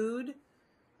with food?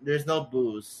 There's no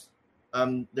booze.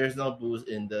 There's no booze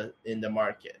in the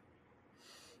market.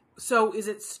 So is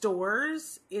it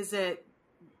stores? Is it?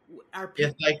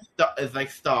 It's like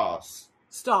stalls.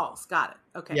 Stalls, got it.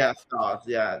 Okay. Yeah, stalls.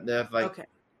 Yeah,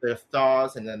 there's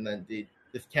stalls, and then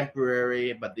it's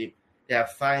temporary, but they have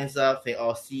signs up saying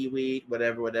 "all seaweed,"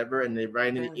 whatever, and they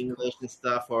write in English and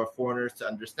stuff for foreigners to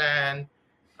understand.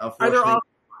 Are there all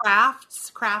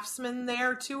craftsmen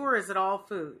there too, or is it all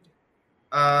food?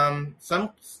 Some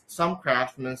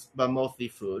craftsmen, but mostly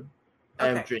food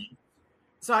and drink.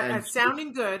 So it's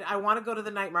sounding good. I want to go to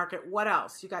the night market. What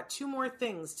else? You got 2 more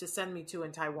things to send me to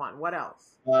in Taiwan. What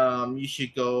else? You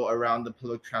should go around the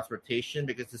public transportation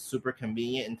because it's super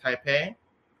convenient in Taipei.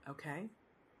 Okay.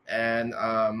 And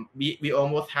we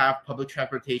almost have public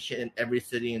transportation in every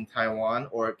city in Taiwan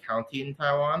or county in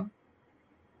Taiwan.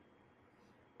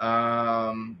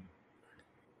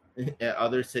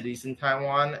 Other cities in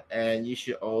Taiwan, and you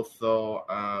should also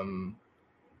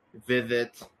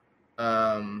visit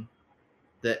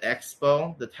the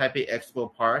expo, the Taipei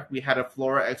Expo Park. We had a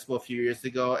Flora Expo a few years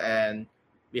ago, and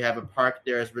we have a park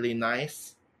there. It's really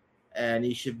nice, and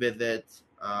you should visit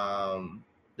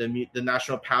the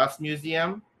National Palace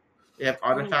Museum. They have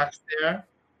artifacts there.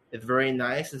 It's very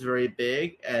nice. It's very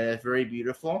big, and it's very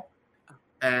beautiful.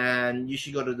 And you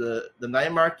should go to the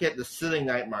night market. The Ceiling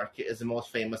Night Market is the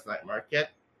most famous night market.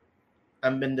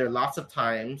 I've been there lots of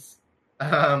times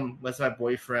with my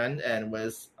boyfriend and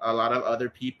with a lot of other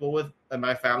people with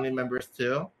my family members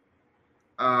too.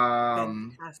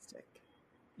 Fantastic.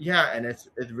 Yeah, and it's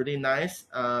really nice.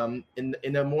 In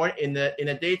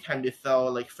the daytime they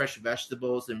sell like fresh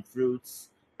vegetables and fruits,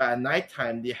 but at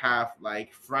nighttime they have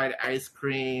like fried ice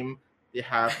cream. They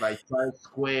have like dried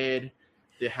squid.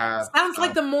 They have. Sounds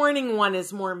like the morning one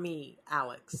is more me,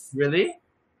 Alex. Really?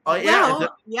 Oh yeah,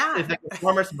 well, it's like a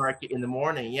farmer's market in the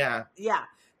morning. Yeah. Yeah,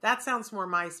 that sounds more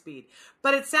my speed.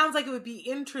 But it sounds like it would be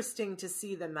interesting to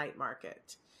see the night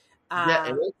market.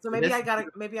 So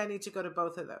maybe I need to go to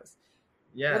both of those.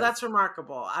 Yeah. Well, that's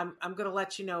remarkable. I'm going to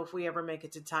let you know if we ever make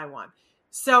it to Taiwan.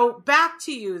 So back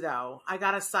to you though. I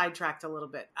got us sidetracked a little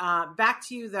bit. Back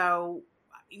to you though.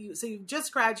 So you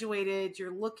just graduated.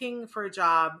 You're looking for a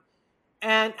job.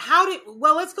 And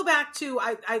let's go back to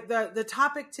the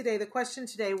topic today. The question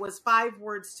today was 5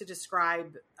 words to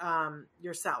describe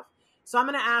yourself. So I'm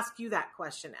going to ask you that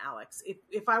question, Alex.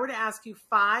 If I were to ask you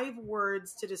 5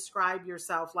 words to describe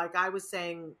yourself, like I was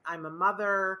saying, I'm a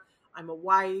mother, I'm a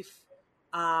wife,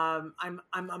 I'm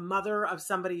a mother of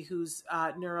somebody who's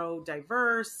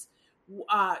neurodiverse,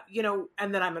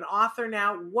 and then I'm an author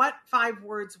now. What 5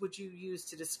 words would you use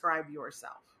to describe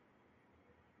yourself?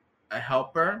 A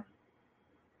helper,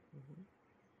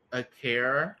 a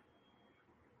carer,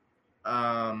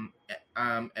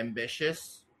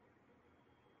 ambitious,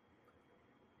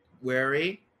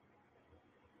 wary,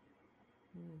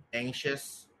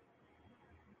 anxious,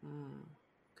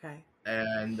 okay,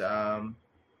 and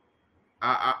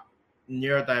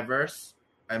neurodiverse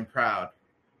and proud.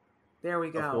 There we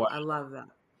go. I love that.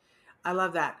 I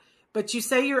love that. But you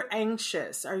say you're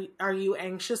anxious. Are you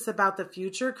anxious about the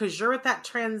future? Because you're at that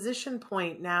transition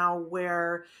point now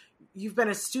where you've been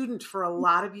a student for a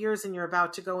lot of years and you're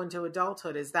about to go into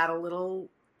adulthood. Is that a little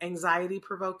anxiety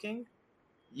provoking?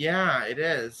 Yeah, it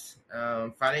is.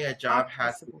 Finding a job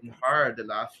has been hard the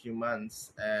last few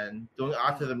months, and doing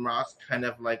Autism Rocks kind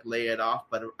of like lay it off,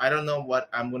 but I don't know what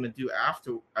I'm going to do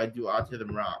after I do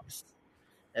Autism Rocks.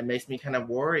 It makes me kind of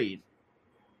worried.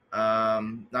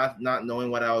 Not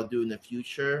knowing what I'll do in the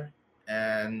future,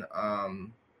 and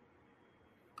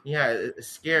it's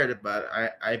scared, but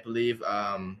I believe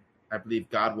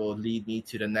God will lead me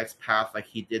to the next path like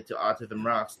he did to Autism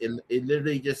Rocks. It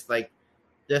literally just like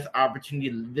this opportunity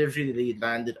literally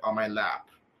landed on my lap.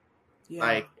 Yeah.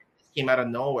 Like it came out of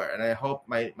nowhere, and I hope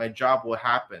my job will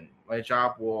happen. My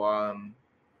job will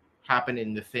happen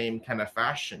in the same kind of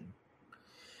fashion.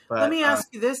 But, let me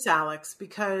ask you this, Alex,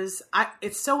 because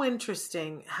it's so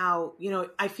interesting how,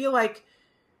 I feel like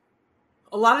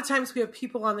a lot of times we have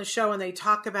people on the show and they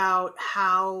talk about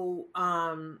how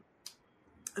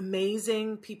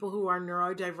amazing people who are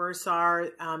neurodiverse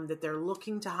are, that they're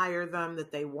looking to hire them,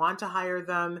 that they want to hire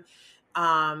them.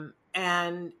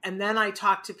 And then I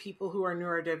talk to people who are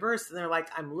neurodiverse and they're like,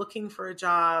 I'm looking for a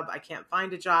job. I can't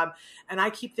find a job. And I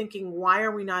keep thinking, why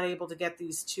are we not able to get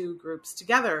these two groups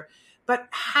together? But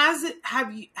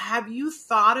have you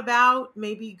thought about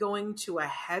maybe going to a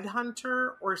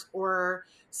headhunter or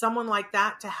someone like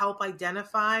that to help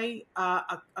identify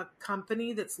a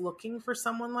company that's looking for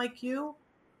someone like you?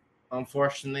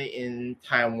 Unfortunately, in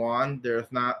Taiwan, they're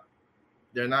not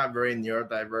very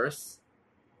neurodiverse,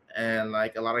 and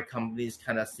like a lot of companies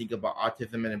kind of speak about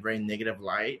autism in a very negative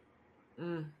light.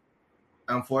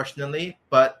 Unfortunately,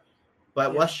 but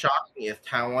what's shocking is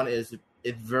Taiwan is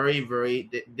very, very,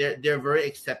 they're very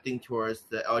accepting towards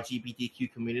the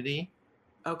LGBTQ community.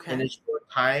 Okay. In a short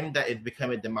time that it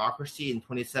became a democracy in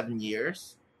 27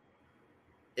 years,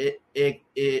 it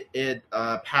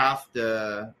passed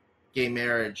the gay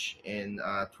marriage in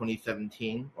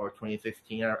 2017 or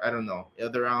 2015. I don't know. It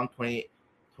was around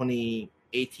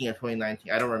 2018 or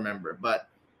 2019. I don't remember. But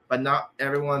not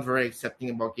everyone's very accepting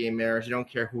about gay marriage. They don't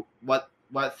care what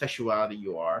sexuality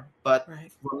you are, but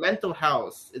for mental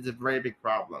health, it's a very big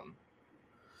problem.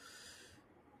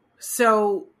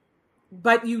 So,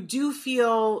 but you do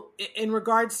feel, in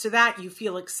regards to that, you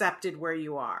feel accepted where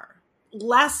you are.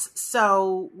 Less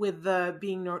so with the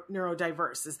being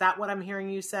neurodiverse. Is that what I'm hearing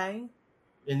you say?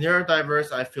 In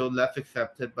neurodiverse, I feel less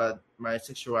accepted, but my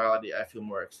sexuality, I feel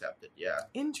more accepted. Yeah.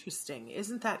 Interesting.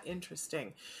 Isn't that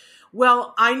interesting?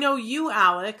 Well, I know you,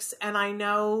 Alex, and I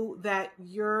know that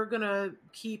you're going to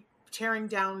keep tearing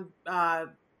down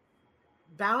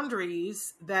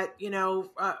boundaries that,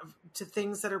 to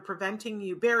things that are preventing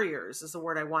you. Barriers is the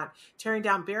word I want. Tearing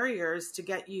down barriers to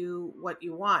get you what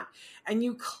you want. And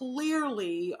you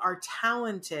clearly are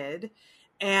talented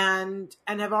and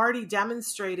have already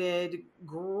demonstrated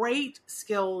great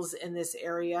skills in this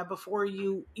area before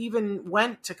you even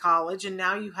went to college, and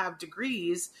now you have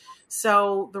degrees.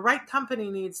 So the right company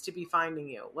needs to be finding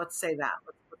you. Let's say that.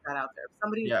 Let's put that out there.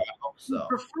 Somebody I hope so.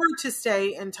 Prefer to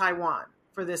stay in Taiwan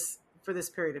for this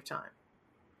period of time.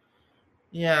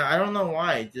 Yeah, I don't know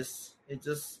why. It just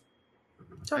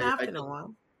don't have to know why.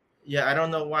 Yeah, I don't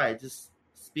know why. It just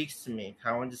speaks to me.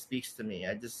 Taiwan just speaks to me.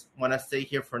 I just want to stay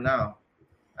here for now.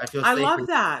 I love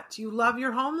that. You love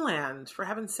your homeland. For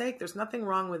heaven's sake, there's nothing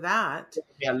wrong with that.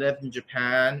 I lived in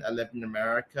Japan. I lived in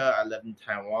America. I lived in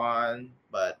Taiwan.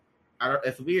 But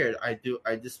it's weird. I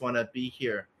just want to be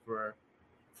here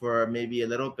for maybe a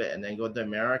little bit and then go to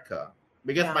America.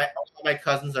 Because my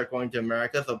cousins are going to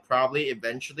America, so probably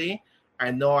eventually I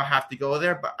know I have to go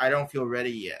there, but I don't feel ready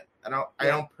yet. I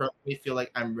don't personally feel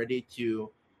like I'm ready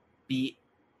to be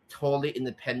totally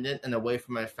independent and away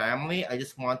from my family. I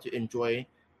just want to enjoy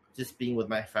just being with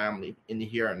my family in the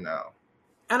here and now.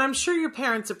 And I'm sure your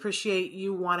parents appreciate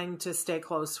you wanting to stay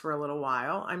close for a little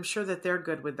while. I'm sure that they're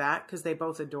good with that because they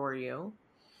both adore you.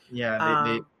 Yeah,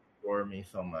 they adore me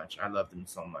so much. I love them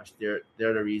so much. They're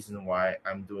the reason why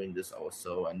I'm doing this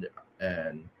also,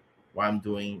 and why I'm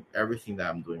doing everything that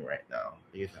I'm doing right now,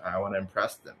 because I want to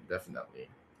impress them, definitely.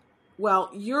 Well,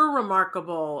 you're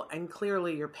remarkable, and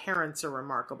clearly your parents are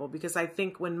remarkable, because I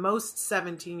think when most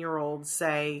 17-year-olds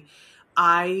say,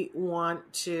 I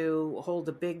want to hold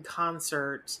a big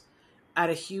concert at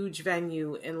a huge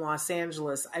venue in Los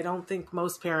Angeles, I don't think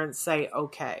most parents say,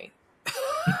 okay.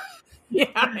 You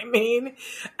know what I mean?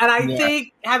 And I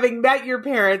think, having met your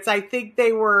parents, I think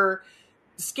they were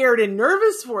scared and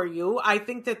nervous for you. I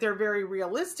think that they're very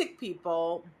realistic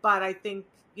people, but I think,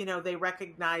 they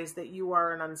recognize that you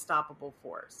are an unstoppable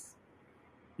force.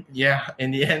 Yeah,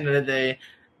 in the end of the day,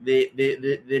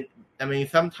 they I mean,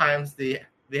 sometimes they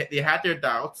had their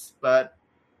doubts, but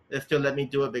they still let me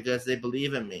do it because they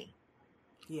believe in me.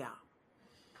 Yeah.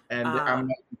 And I'm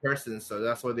a person, so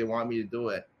that's why they want me to do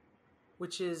it.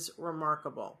 Which is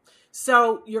remarkable.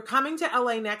 So you're coming to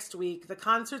LA next week. The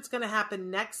concert's going to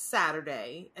happen next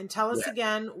Saturday. And tell us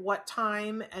again what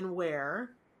time and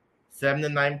where. 7 to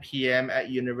 9 p.m. at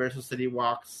Universal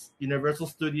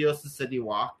Studios, the City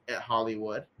Walk at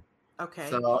Hollywood. Okay.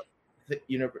 So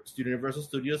Universal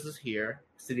Studios is here.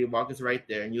 City Walk is right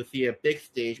there. And you'll see a big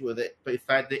stage with it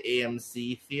beside the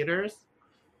AMC theaters.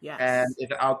 Yes. And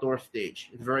it's an outdoor stage.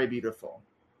 It's very beautiful.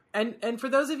 And for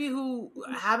those of you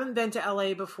who haven't been to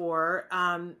LA before,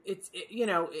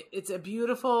 it's a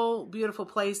beautiful, beautiful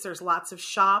place. There's lots of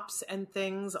shops and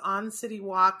things on City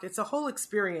Walk. It's a whole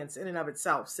experience in and of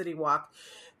itself, City Walk.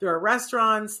 There are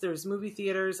restaurants, there's movie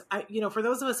theaters. For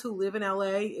those of us who live in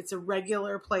LA, it's a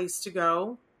regular place to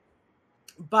go.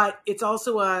 But it's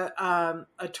also a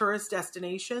tourist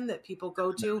destination that people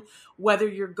go to, whether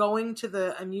you're going to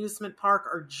the amusement park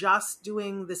or just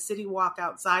doing the City Walk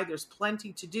outside. There's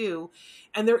plenty to do.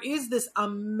 And there is this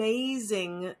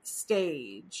amazing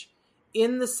stage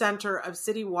in the center of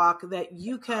City Walk that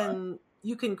you can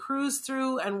cruise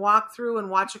through and walk through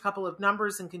and watch a couple of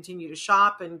numbers and continue to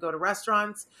shop and go to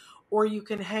restaurants, or you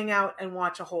can hang out and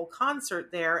watch a whole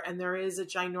concert there. And there is a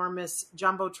ginormous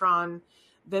Jumbotron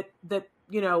that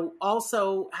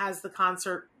also has the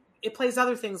concert. It plays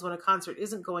other things when a concert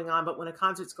isn't going on, but when a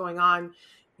concert's going on,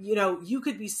 you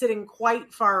could be sitting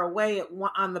quite far away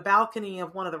on the balcony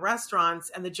of one of the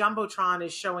restaurants, and the Jumbotron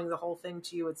is showing the whole thing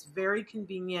to you. It's very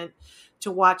convenient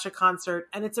to watch a concert,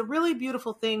 and it's a really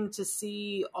beautiful thing to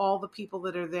see all the people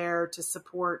that are there to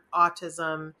support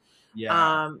autism.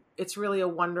 Yeah. It's really a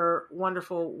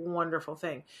wonderful, wonderful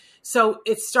thing. So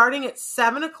it's starting at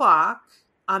 7:00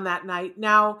 on that night.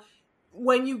 Now,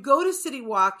 when you go to City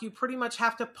Walk, you pretty much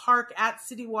have to park at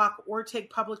City Walk or take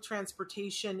public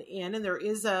transportation in. And there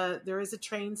is a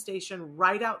train station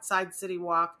right outside City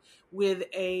Walk with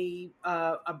a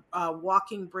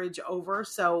walking bridge over.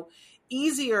 So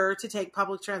easier to take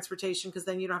public transportation because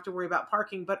then you don't have to worry about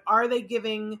parking. But are they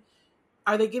giving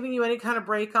you any kind of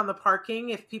break on the parking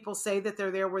if people say that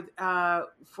they're there with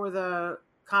for the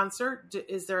concert?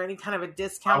 Is there any kind of a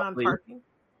discount on parking?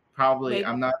 Probably. Maybe.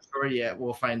 I'm not sure yet.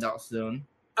 We'll find out soon.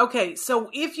 Okay, so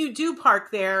if you do park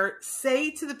there,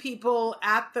 say to the people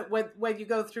when you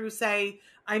go through, say,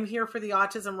 I'm here for the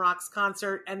Autism Rocks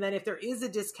concert, and then if there is a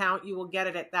discount, you will get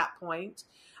it at that point.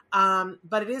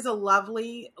 But it is a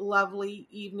lovely, lovely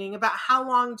evening. About how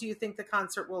long do you think the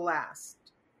concert will last?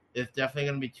 It's definitely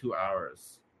going to be 2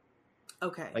 hours.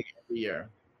 Okay. Like every year.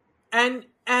 And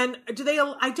do they,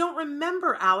 I don't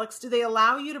remember, Alex, do they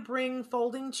allow you to bring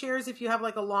folding chairs if you have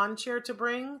like a lawn chair to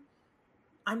bring?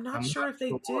 I'm not sure if they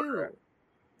do.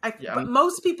 But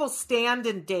most people stand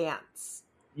and dance.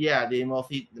 Yeah,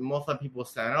 most of the people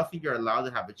stand. I don't think you're allowed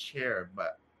to have a chair,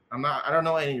 but I don't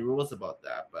know any rules about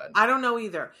that, but I don't know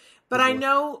either. But I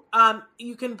know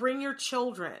you can bring your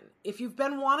children. If you've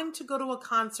been wanting to go to a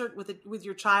concert with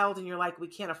your child and you're like, we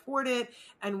can't afford it,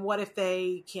 and what if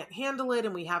they can't handle it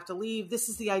and we have to leave? This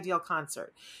is the ideal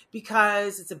concert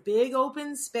because it's a big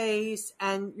open space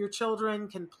and your children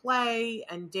can play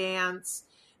and dance.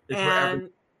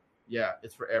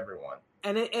 It's for everyone.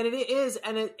 And it is,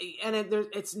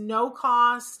 it's no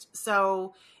cost.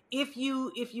 So if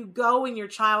you go and your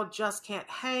child just can't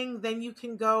hang, then you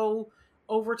can go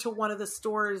over to one of the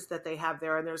stores that they have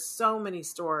there. And there's so many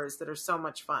stores that are so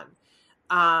much fun.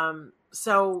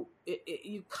 So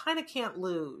you kind of can't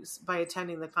lose by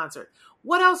attending the concert.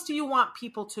 What else do you want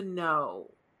people to know,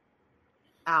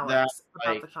 Alex,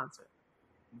 about the concert?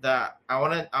 That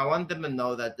I want them to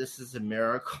know that this is a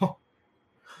miracle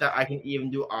that I can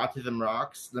even do Autism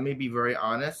Rocks. Let me be very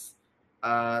honest.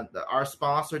 Our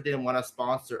sponsor didn't want to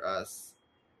sponsor us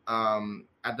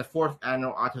at the 4th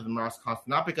annual Autism Rocks concert,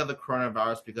 not because of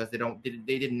coronavirus, because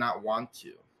they did not want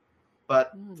to,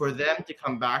 But for them to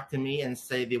come back to me and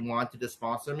say they wanted to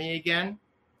sponsor me again,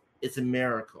 it's a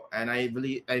miracle. And I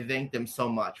thank them so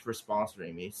much for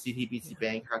sponsoring me. CTBC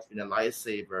Bank has been a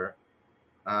lifesaver.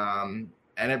 And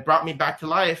it brought me back to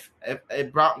life.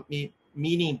 It brought me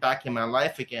meaning back in my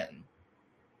life again.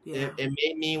 Yeah. It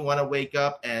made me want to wake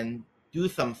up and do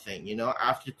something,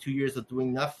 after 2 years of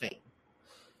doing nothing.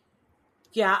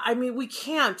 Yeah, I mean, we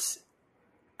can't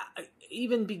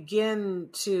even begin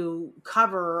to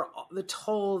cover the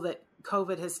toll that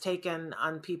COVID has taken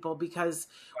on people, because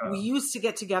we used to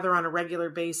get together on a regular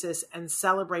basis and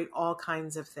celebrate all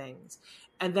kinds of things.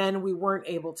 And then we weren't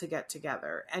able to get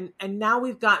together. And now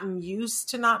we've gotten used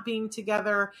to not being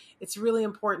together. It's really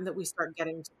important that we start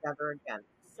getting together again.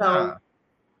 So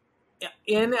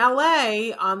in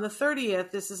LA on the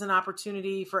 30th, this is an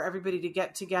opportunity for everybody to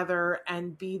get together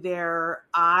and be there.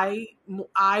 I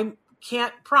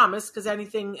can't promise, because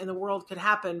anything in the world could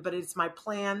happen, but it's my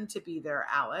plan to be there,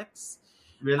 Alex.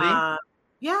 Really?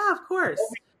 Yeah, of course.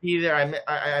 Be there.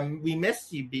 We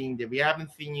miss you being there. We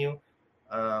haven't seen you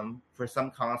for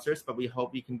some concerts, but we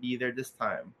hope you can be there this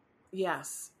time.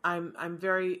 Yes, I'm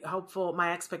very hopeful.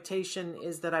 My expectation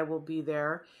is that I will be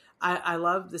there. I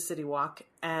love the City Walk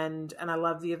and I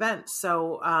love the event.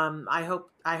 So I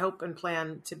hope and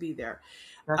plan to be there.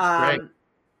 That's great.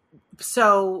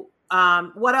 So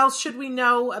what else should we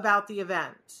know about the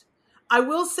event? I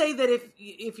will say that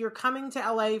if you're coming to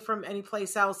LA from any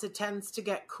place else, it tends to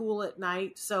get cool at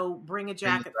night. So bring a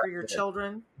jacket for your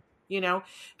children,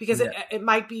 because it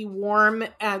might be warm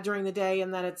during the day.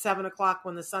 And then at 7:00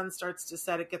 when the sun starts to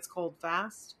set, it gets cold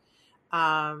fast.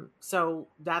 So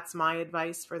that's my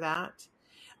advice for that.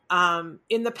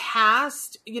 In the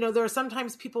past, there are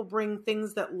sometimes people bring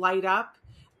things that light up.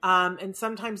 And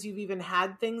sometimes you've even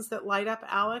had things that light up,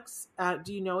 Alex.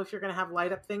 Do you know if you're going to have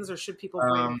light up things, or should people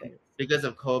bring things? Because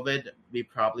of COVID, we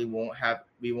probably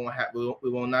we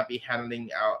will not be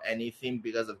handing out anything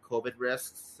because of COVID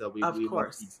risks. So we won't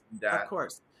do that. Of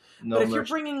course. No, but if you're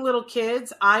bringing little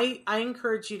kids, I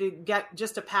encourage you to get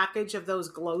just a package of those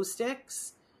glow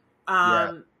sticks.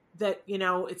 That,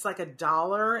 it's like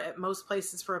 $1 at most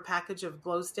places for a package of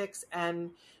glow sticks,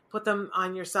 and put them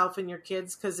on yourself and your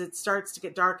kids, because it starts to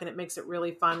get dark and it makes it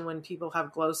really fun when people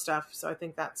have glow stuff. So I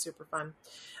think that's super fun.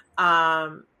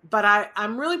 But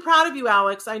I'm really proud of you,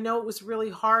 Alex. I know it was really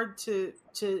hard to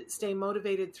stay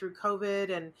motivated through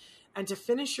COVID and to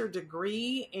finish your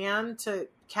degree and to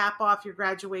cap off your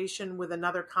graduation with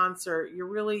another concert. You're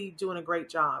really doing a great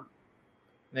job.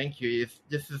 Thank you.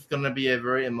 This is going to be a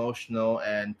very emotional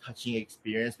and touching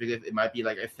experience, because it might be,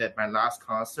 like I said, my last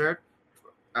concert.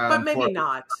 But maybe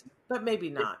not.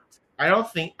 I don't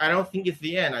think it's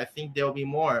the end. I think there'll be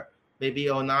more. Maybe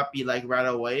it'll not be like right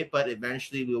away, but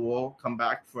eventually we will come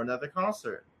back for another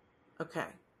concert. Okay.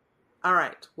 All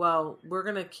right. Well, we're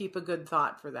going to keep a good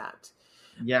thought for that.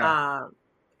 Yeah.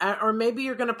 Or maybe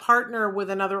you're going to partner with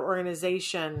another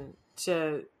organization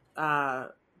to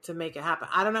make it happen.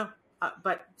 I don't know.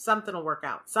 But something will work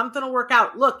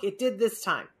out. Look, it did this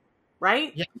time,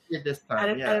 right? Yeah, it did this time.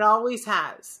 And it always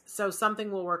has. So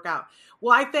something will work out.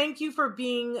 Well, I thank you for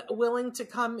being willing to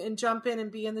come and jump in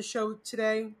and be in the show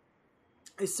today.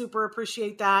 I super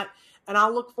appreciate that. And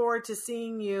I'll look forward to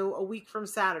seeing you a week from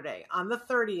Saturday on the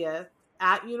 30th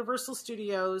at Universal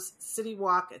Studios City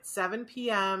Walk at 7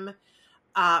 p.m.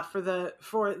 For the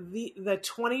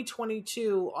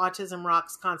 2022 Autism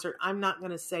Rocks concert. I'm not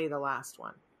going to say the last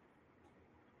one.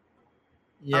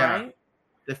 Yeah. Right?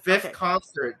 The fifth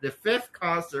concert,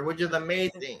 which is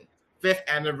amazing. 5th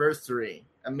anniversary.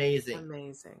 Amazing.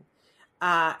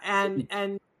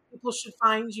 And people should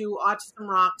find you, Autism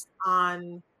Rocks,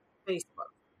 on Facebook.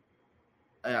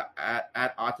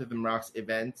 At Autism Rocks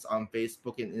events on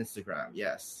Facebook and Instagram.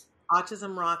 Yes.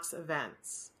 Autism Rocks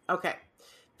events. Okay.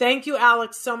 Thank you,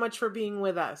 Alex, so much for being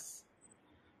with us.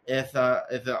 It's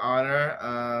an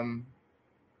honor.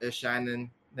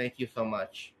 Shannon, thank you so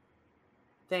much.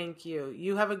 Thank you.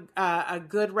 You have a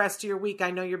good rest of your week.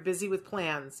 I know you're busy with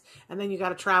plans, and then you got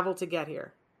to travel to get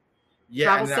here.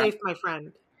 Yeah, travel safe, my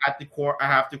friend. I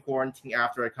have to quarantine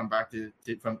after I come back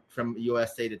from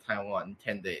USA to Taiwan in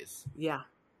 10 days. Yeah.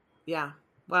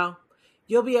 Well,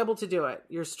 you'll be able to do it.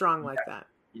 You're strong like that.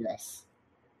 Yes.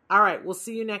 All right. We'll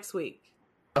see you next week.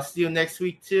 I'll see you next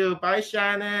week too. Bye,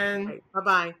 Shannon. Right,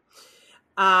 bye-bye.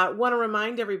 Want to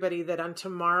remind everybody that on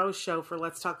tomorrow's show for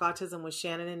Let's Talk Autism with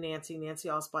Shannon and Nancy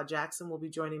Allspaw Jackson will be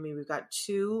joining me. We've got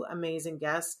 2 amazing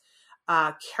guests.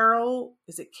 Carol,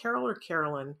 is it Carol or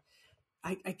Carolyn?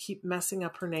 I keep messing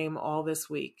up her name all this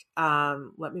week.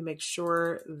 Let me make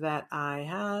sure that I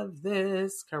have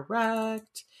this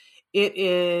correct. It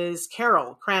is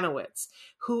Carol Kranowitz,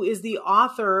 who is the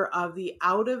author of the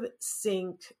Out of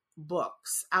Sync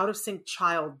books, Out of Sync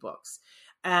Child books.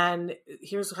 And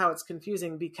here's how it's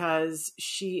confusing, because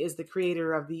she is the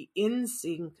creator of the In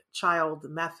Sync Child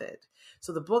method.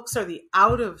 So the books are the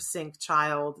Out of Sync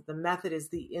Child. The method is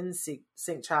the In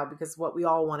Sync Child, because what we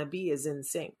all want to be is in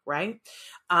sync, right?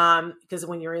 Because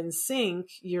when you're in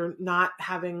sync, you're not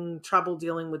having trouble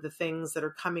dealing with the things that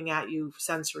are coming at you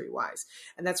sensory wise.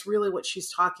 And that's really what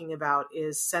she's talking about,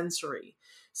 is sensory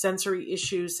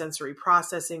issues, sensory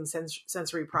processing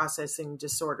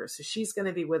disorder. So she's going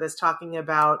to be with us talking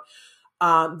about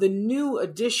the new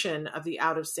edition of the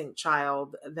Out of Sync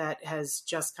Child that has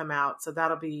just come out. So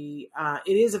that'll be,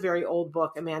 it is a very old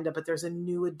book, Amanda, but there's a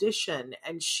new edition,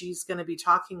 and she's going to be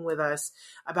talking with us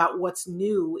about what's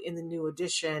new in the new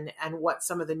edition and what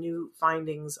some of the new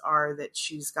findings are that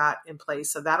she's got in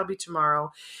place. So that'll be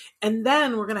tomorrow. And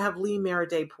then we're going to have Lee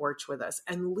Maraday Porch with us.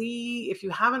 And Lee, if you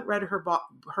haven't read her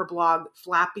blog,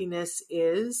 Flappiness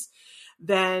Is,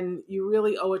 then you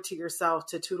really owe it to yourself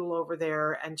to tootle over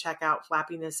there and check out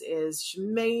Flappiness Is. She's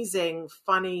amazing,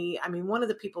 funny. I mean, one of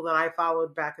the people that I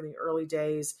followed back in the early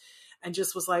days and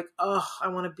just was like, oh, I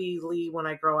want to be Lee when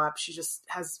I grow up. She's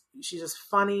just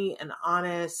funny and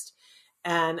honest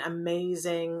and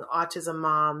amazing autism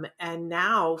mom. And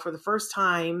now for the first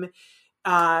time,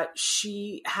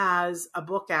 she has a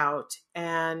book out,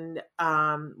 and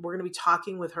we're going to be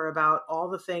talking with her about all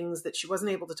the things that she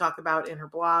wasn't able to talk about in her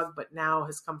blog, but now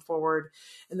has come forward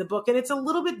in the book. And it's a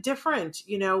little bit different.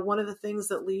 You know, one of the things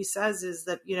that Lee says is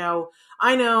that,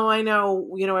 I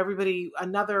know, everybody,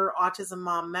 another autism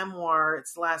mom memoir,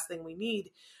 it's the last thing we need.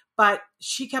 But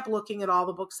she kept looking at all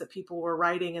the books that people were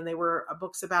writing, and they were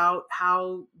books about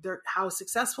how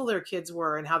successful their kids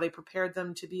were and how they prepared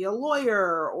them to be a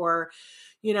lawyer, or,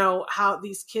 how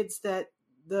these kids that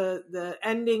the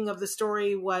ending of the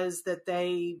story was that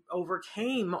they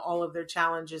overcame all of their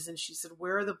challenges. And she said,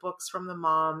 where are the books from the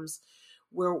moms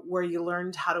where you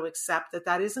learned how to accept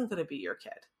that isn't going to be your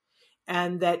kid,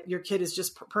 and that your kid is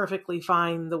just perfectly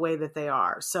fine the way that they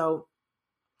are. So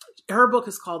her book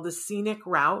is called The Scenic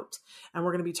Route, and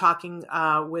we're going to be talking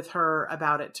with her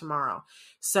about it tomorrow.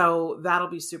 So that'll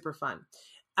be super fun.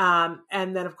 And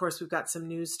then, of course, we've got some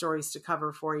news stories to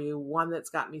cover for you. One that's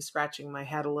got me scratching my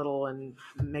head a little and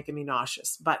making me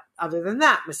nauseous. But other than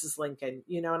that, Mrs. Lincoln,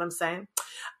 you know what I'm saying?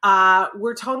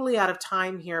 We're totally out of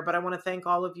time here, but I want to thank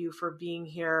all of you for being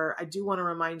here. I do want to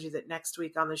remind you that next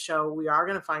week on the show, we are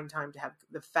going to find time to have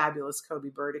the fabulous Kobe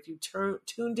Bird. If you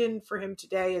tuned in for him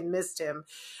today and missed him,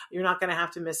 you're not going to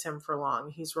have to miss him for long.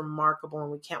 He's remarkable,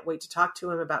 and we can't wait to talk to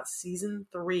him about season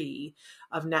 3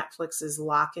 of Netflix's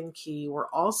Lock and Key. We're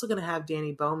also going to have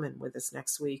Danny Bowman with us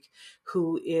next week,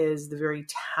 who is the very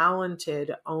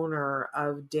talented owner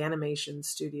of Danimation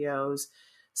Studios.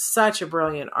 Such a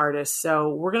brilliant artist.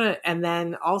 So and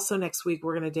then also next week,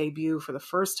 we're going to debut for the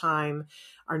first time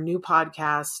our new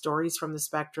podcast, Stories from the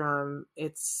Spectrum.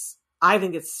 I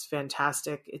think it's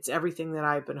fantastic. It's everything that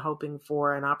I've been hoping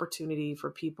for, an opportunity for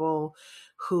people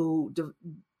who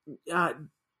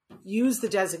use the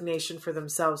designation for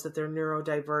themselves that they're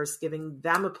neurodiverse, giving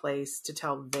them a place to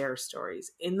tell their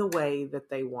stories in the way that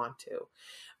they want to.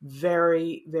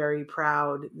 Very, very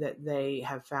proud that they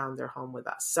have found their home with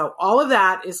us. So all of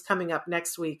that is coming up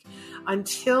next week.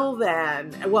 Until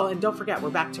then, well, and don't forget,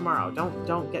 we're back tomorrow.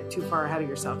 Don't get too far ahead of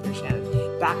yourself here,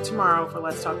 Shannon. Back tomorrow for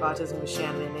Let's Talk Autism with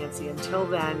Shannon and Nancy. Until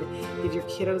then, give your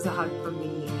kiddos a hug from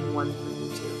me and one from you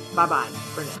too. Bye-bye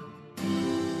for now.